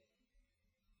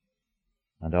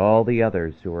 and all the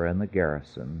others who were in the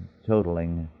garrison,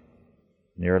 totaling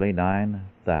nearly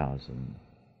 9,000,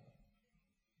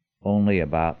 only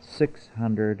about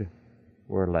 600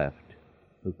 were left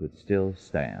who could still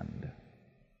stand.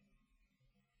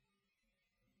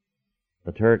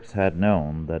 The Turks had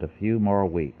known that a few more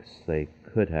weeks they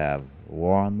could have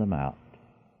worn them out,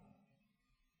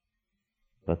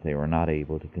 but they were not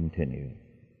able to continue.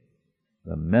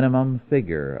 The minimum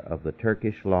figure of the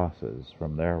Turkish losses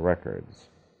from their records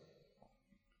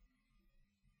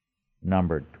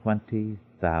numbered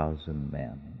 20,000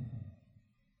 men,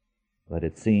 but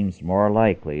it seems more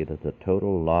likely that the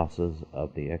total losses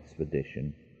of the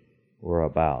expedition were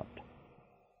about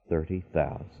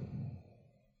 30,000.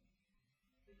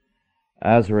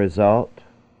 As a result,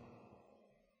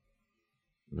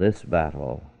 this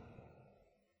battle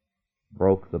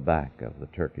broke the back of the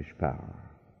Turkish power.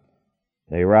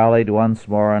 They rallied once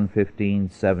more in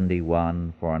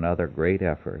 1571 for another great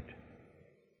effort,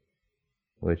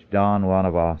 which Don Juan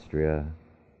of Austria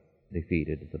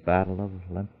defeated at the Battle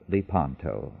of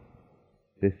Lepanto,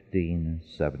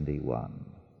 1571.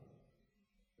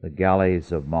 The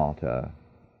galleys of Malta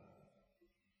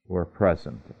were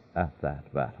present at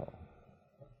that battle.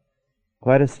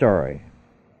 Quite a story.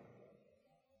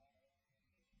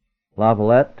 La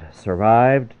Valette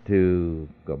survived to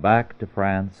go back to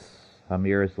France some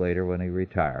years later when he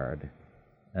retired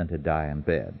and to die in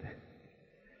bed.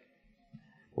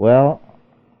 Well,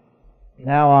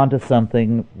 now on to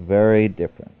something very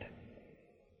different.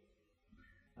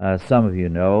 As some of you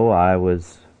know, I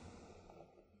was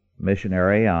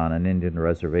missionary on an Indian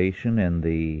reservation in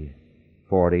the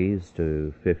 40s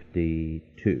to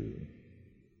 52.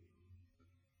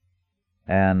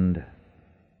 And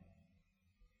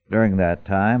during that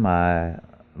time, I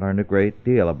learned a great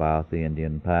deal about the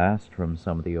Indian past from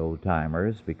some of the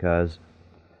old-timers, because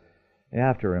you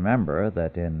have to remember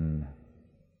that in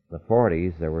the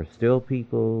 40s there were still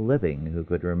people living who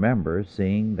could remember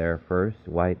seeing their first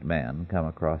white men come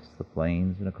across the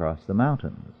plains and across the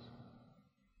mountains.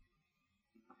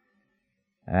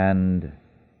 And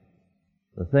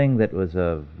the thing that was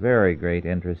of very great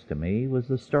interest to me was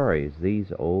the stories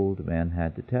these old men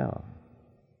had to tell.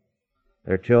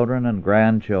 Their children and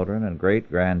grandchildren and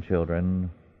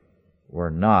great-grandchildren were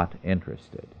not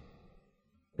interested.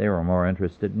 They were more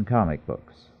interested in comic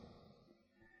books.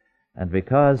 And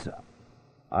because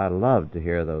I loved to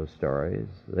hear those stories,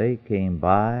 they came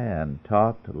by and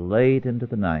talked late into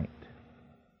the night,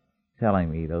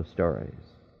 telling me those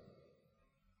stories.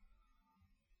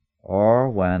 Or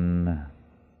when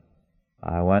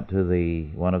I went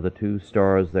to one of the two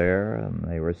stores there, and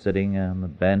they were sitting on the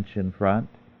bench in front,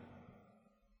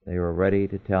 they were ready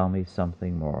to tell me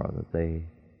something more that they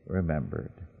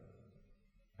remembered.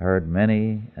 I heard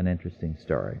many an interesting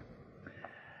story.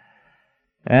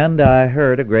 And I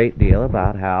heard a great deal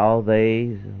about how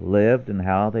they lived and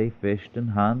how they fished and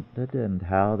hunted and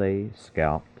how they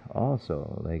scalped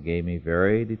also. They gave me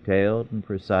very detailed and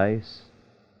precise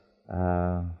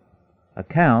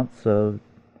accounts of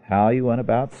how you went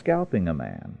about scalping a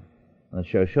man. The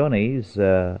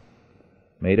Shoshones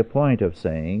made a point of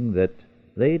saying that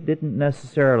they didn't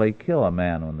necessarily kill a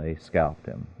man when they scalped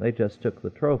him. They just took the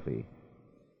trophy,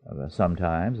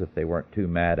 sometimes, if they weren't too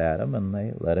mad at him, and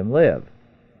they let him live.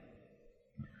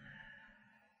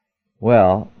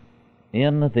 Well,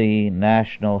 in the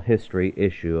National History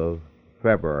issue of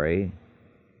February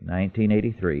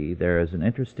 1983, there is an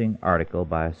interesting article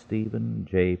by Stephen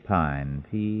J. Pyne,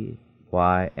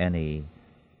 P-Y-N-E,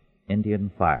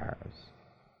 Indian Fires.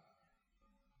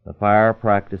 The fire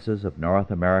practices of North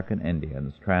American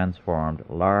Indians transformed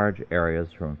large areas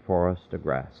from forest to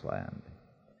grassland.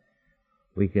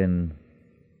 We can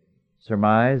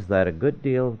surmise that a good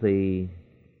deal of the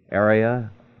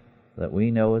area that we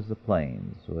know as the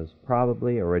plains was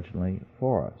probably originally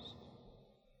forest.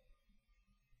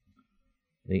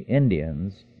 The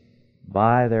Indians,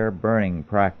 by their burning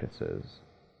practices,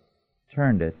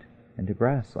 turned it into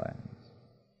grasslands,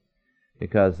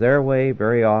 because their way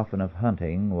very often of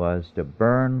hunting was to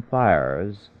burn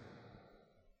fires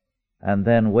and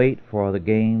then wait for the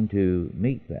game to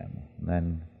meet them, and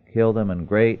then kill them in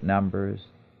great numbers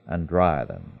and dry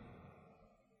them.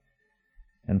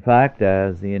 In fact,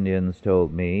 as the Indians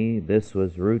told me, this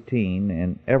was routine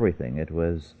in everything. It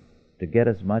was to get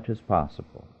as much as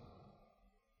possible.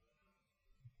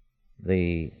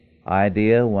 The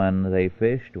idea when they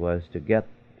fished was to get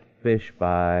fish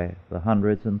by the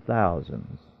hundreds and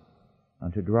thousands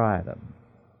and to dry them,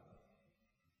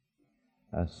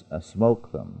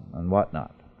 smoke them, and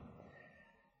whatnot.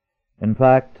 In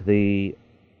fact, the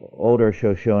older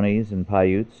Shoshones and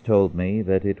Paiutes told me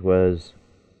that it was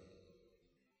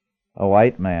a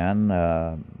white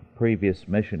man, previous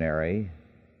missionary,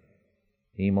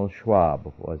 Emil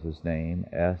Schwab was his name,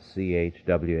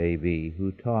 S-C-H-W-A-B,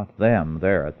 who taught them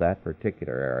there at that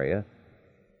particular area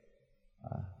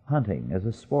hunting as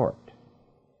a sport.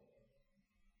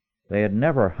 They had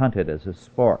never hunted as a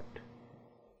sport.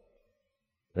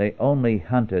 They only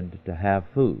hunted to have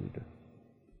food.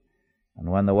 And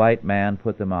when the white man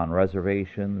put them on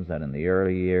reservations and in the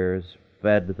early years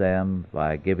fed them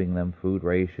by giving them food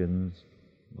rations,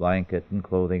 blanket and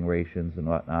clothing rations and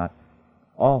whatnot,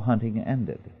 all hunting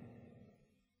ended.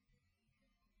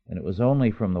 And it was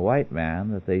only from the white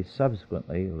man that they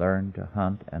subsequently learned to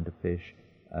hunt and to fish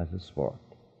as a sport.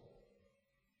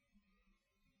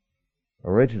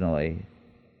 Originally,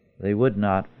 they would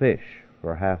not fish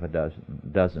for half a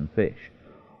dozen fish,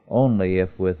 only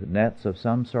if with nets of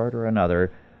some sort or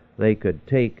another they could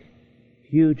take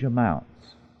huge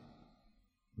amounts.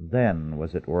 Then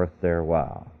was it worth their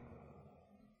while.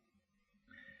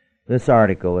 This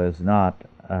article is not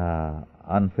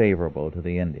unfavorable to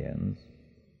the Indians.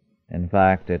 In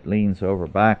fact, it leans over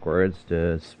backwards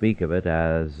to speak of it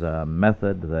as a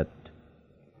method that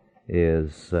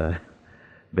is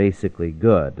basically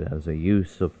good as a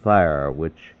use of fire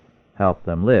which helped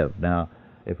them live. Now,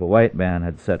 if a white man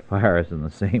had set fires in the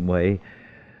same way,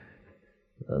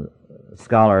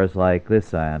 scholars like this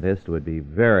scientist would be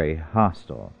very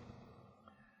hostile.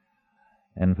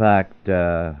 In fact,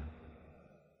 the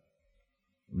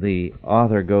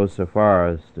author goes so far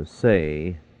as to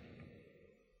say,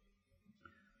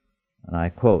 and I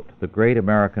quote, "The great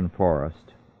American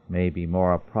forest may be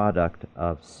more a product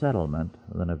of settlement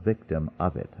than a victim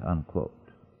of it,"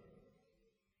 unquote.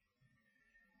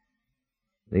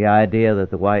 The idea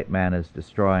that the white man is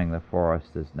destroying the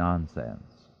forest is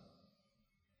nonsense.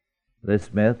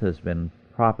 This myth has been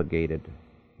propagated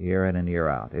year in and year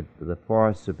out. The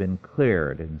forests have been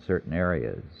cleared in certain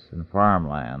areas, and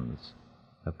farmlands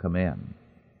have come in.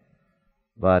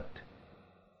 But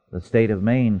the state of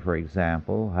Maine, for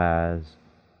example, has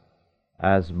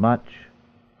as much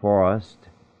forest,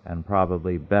 and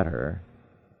probably better,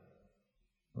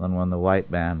 than when the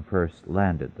white man first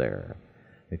landed there,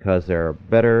 because there are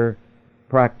better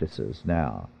practices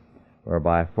now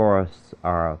whereby forests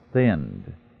are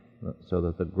thinned so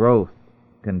that the growth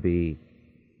can be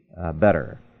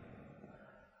better.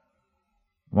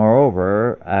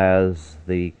 Moreover, as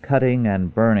the cutting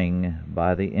and burning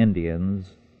by the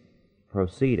Indians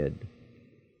proceeded,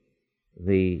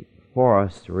 the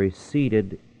forest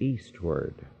receded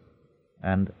eastward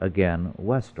and again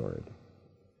westward,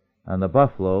 and the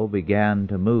buffalo began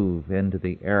to move into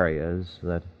the areas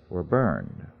that were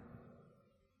burned.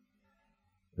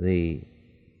 The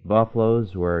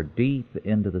buffaloes were deep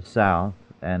into the south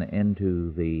and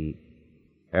into the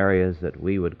areas that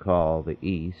we would call the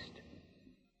east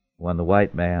when the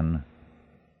white man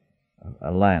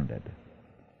landed.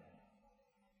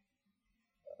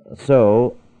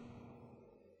 So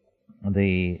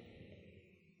the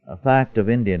fact of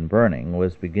Indian burning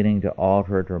was beginning to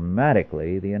alter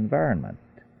dramatically the environment.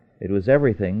 It was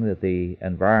everything that the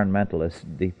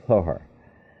environmentalists deplore.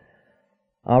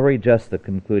 I'll read just the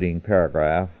concluding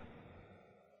paragraph,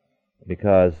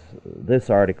 because this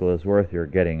article is worth your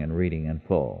getting and reading in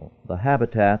full. "The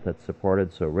habitat that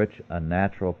supported so rich a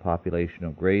natural population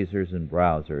of grazers and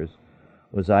browsers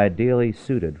was ideally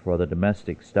suited for the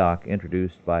domestic stock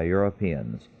introduced by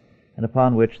Europeans, and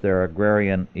upon which their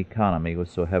agrarian economy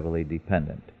was so heavily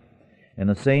dependent. In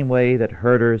the same way that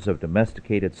herders of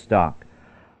domesticated stock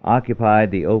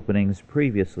occupied the openings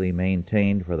previously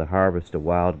maintained for the harvest of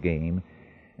wild game,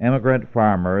 emigrant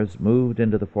farmers moved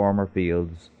into the former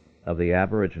fields of the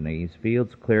aborigines,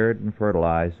 fields cleared and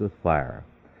fertilized with fire.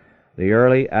 The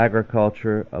early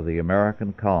agriculture of the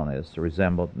American colonists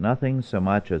resembled nothing so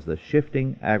much as the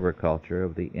shifting agriculture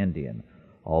of the Indian,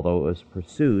 although it was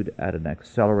pursued at an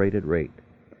accelerated rate.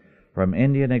 From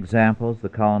Indian examples, the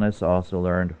colonists also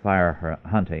learned fire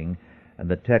hunting and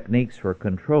the techniques for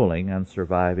controlling and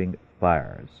surviving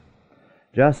fires.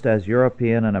 Just as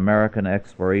European and American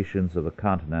explorations of the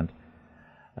continent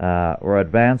were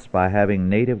advanced by having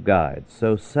native guides,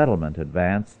 so settlement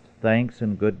advanced, thanks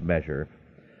in good measure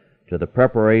to the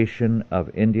preparation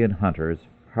of Indian hunters,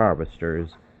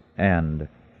 harvesters, and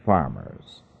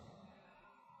farmers."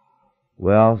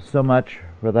 Well, so much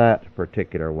for that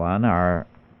particular one. Our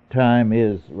time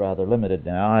is rather limited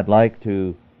now. I'd like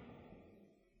to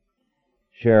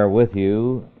share with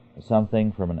you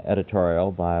something from an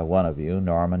editorial by one of you,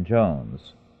 Norman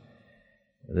Jones.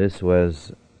 This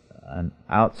was an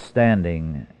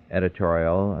outstanding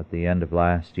editorial at the end of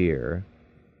last year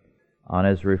on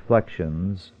his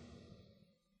reflections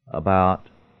about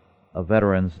a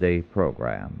Veterans Day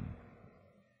program.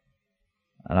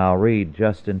 And I'll read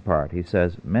just in part. He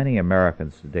says, "Many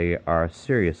Americans today are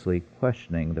seriously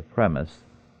questioning the premise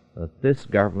that this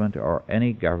government or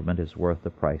any government is worth the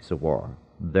price of war,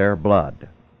 their blood.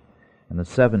 In the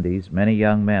 70s, many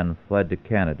young men fled to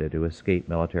Canada to escape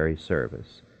military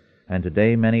service, and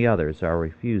today many others are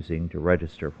refusing to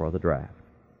register for the draft.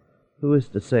 Who is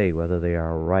to say whether they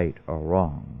are right or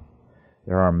wrong?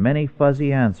 There are many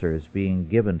fuzzy answers being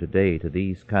given today to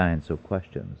these kinds of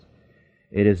questions.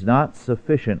 It is not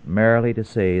sufficient merely to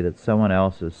say that someone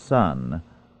else's son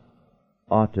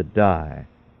ought to die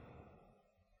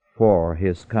for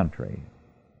his country.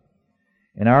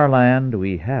 In our land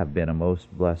we have been a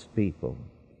most blessed people.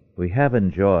 We have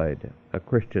enjoyed a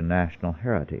Christian national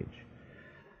heritage.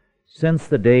 Since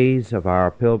the days of our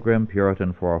pilgrim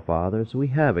Puritan forefathers, we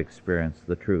have experienced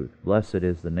the truth. Blessed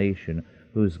is the nation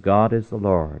whose God is the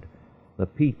Lord, the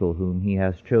people whom he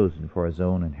has chosen for his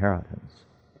own inheritance.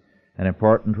 An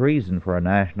important reason for a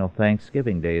national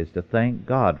Thanksgiving Day is to thank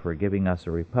God for giving us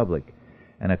a republic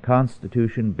and a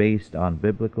constitution based on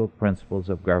biblical principles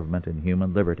of government and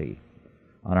human liberty.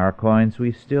 On our coins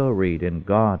we still read, "In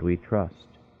God we trust."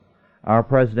 Our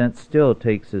president still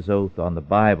takes his oath on the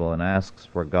Bible and asks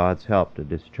for God's help to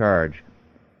discharge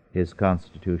his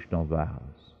constitutional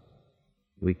vows.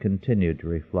 We continue to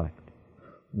reflect,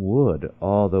 would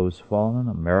all those fallen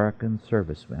American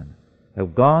servicemen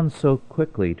have gone so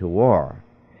quickly to war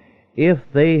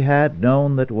if they had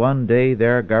known that one day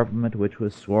their government, which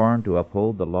was sworn to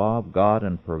uphold the law of God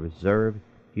and preserve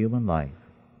human life,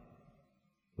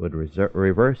 would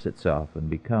reverse itself and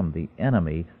become the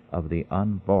enemy of the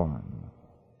unborn?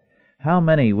 How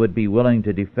many would be willing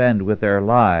to defend with their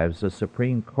lives a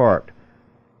Supreme Court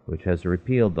which has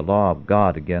repealed the law of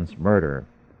God against murder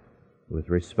with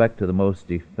respect to the most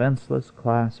defenseless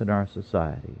class in our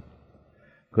society?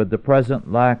 Could the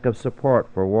present lack of support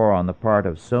for war on the part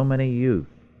of so many youth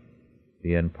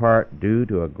be in part due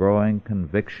to a growing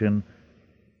conviction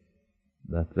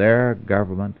that their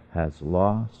government has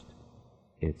lost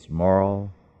its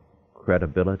moral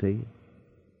credibility?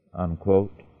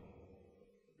 Unquote.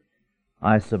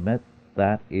 I submit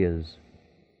that is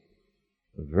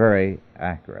very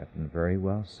accurate and very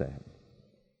well said.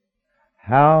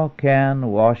 How can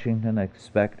Washington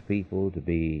expect people to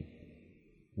be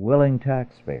willing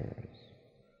taxpayers,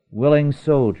 willing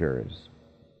soldiers,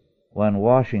 when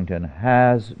Washington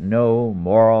has no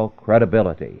moral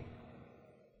credibility?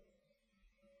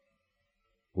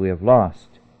 We have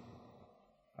lost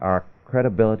our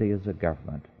credibility as a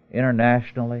government,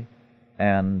 internationally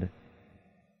and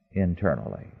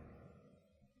internally.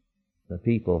 The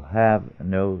people have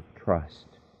no trust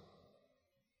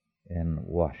in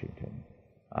Washington.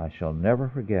 I shall never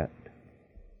forget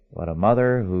what a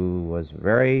mother who was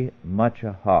very much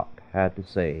a hawk had to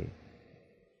say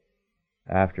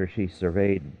after she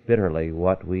surveyed bitterly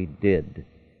what we did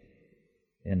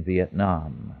in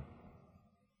Vietnam.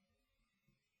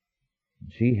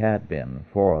 She had been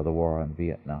for the war in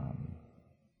Vietnam,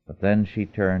 but then she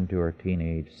turned to her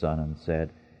teenage son and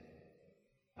said,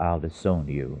 "I'll disown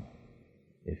you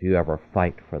if you ever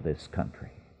fight for this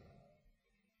country."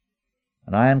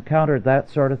 And I encountered that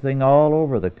sort of thing all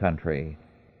over the country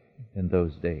in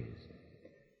those days.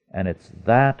 And it's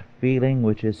that feeling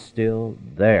which is still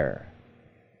there.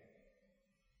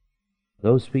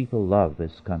 Those people love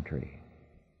this country.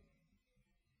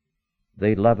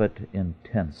 They love it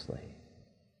intensely.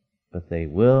 But they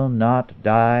will not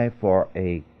die for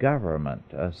a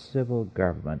government, a civil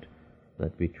government,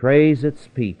 that betrays its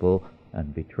people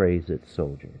and betrays its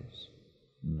soldiers.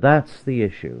 That's the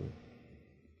issue.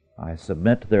 I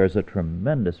submit there is a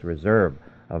tremendous reserve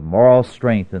of moral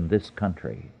strength in this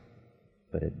country,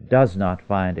 but it does not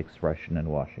find expression in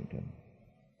Washington.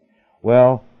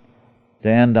 Well, to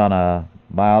end on a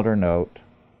milder note,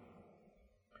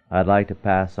 I'd like to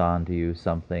pass on to you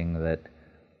something that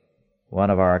one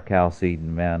of our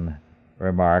Chalcedon men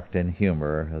remarked in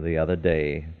humor the other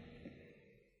day.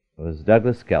 It was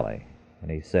Douglas Kelly,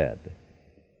 and he said,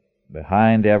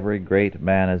 "Behind every great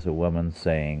man is a woman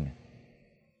saying,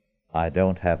 'I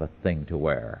don't have a thing to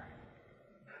wear.'"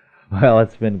 Well,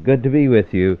 it's been good to be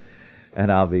with you,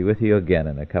 and I'll be with you again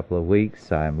in a couple of weeks.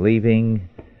 I'm leaving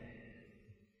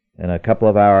in a couple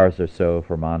of hours or so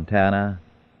for Montana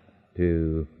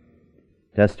to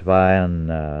testify on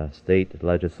a state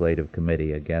legislative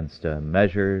committee against a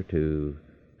measure to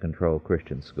control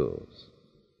Christian schools.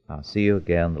 I'll see you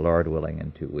again, the Lord willing,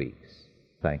 in 2 weeks.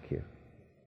 Thank you.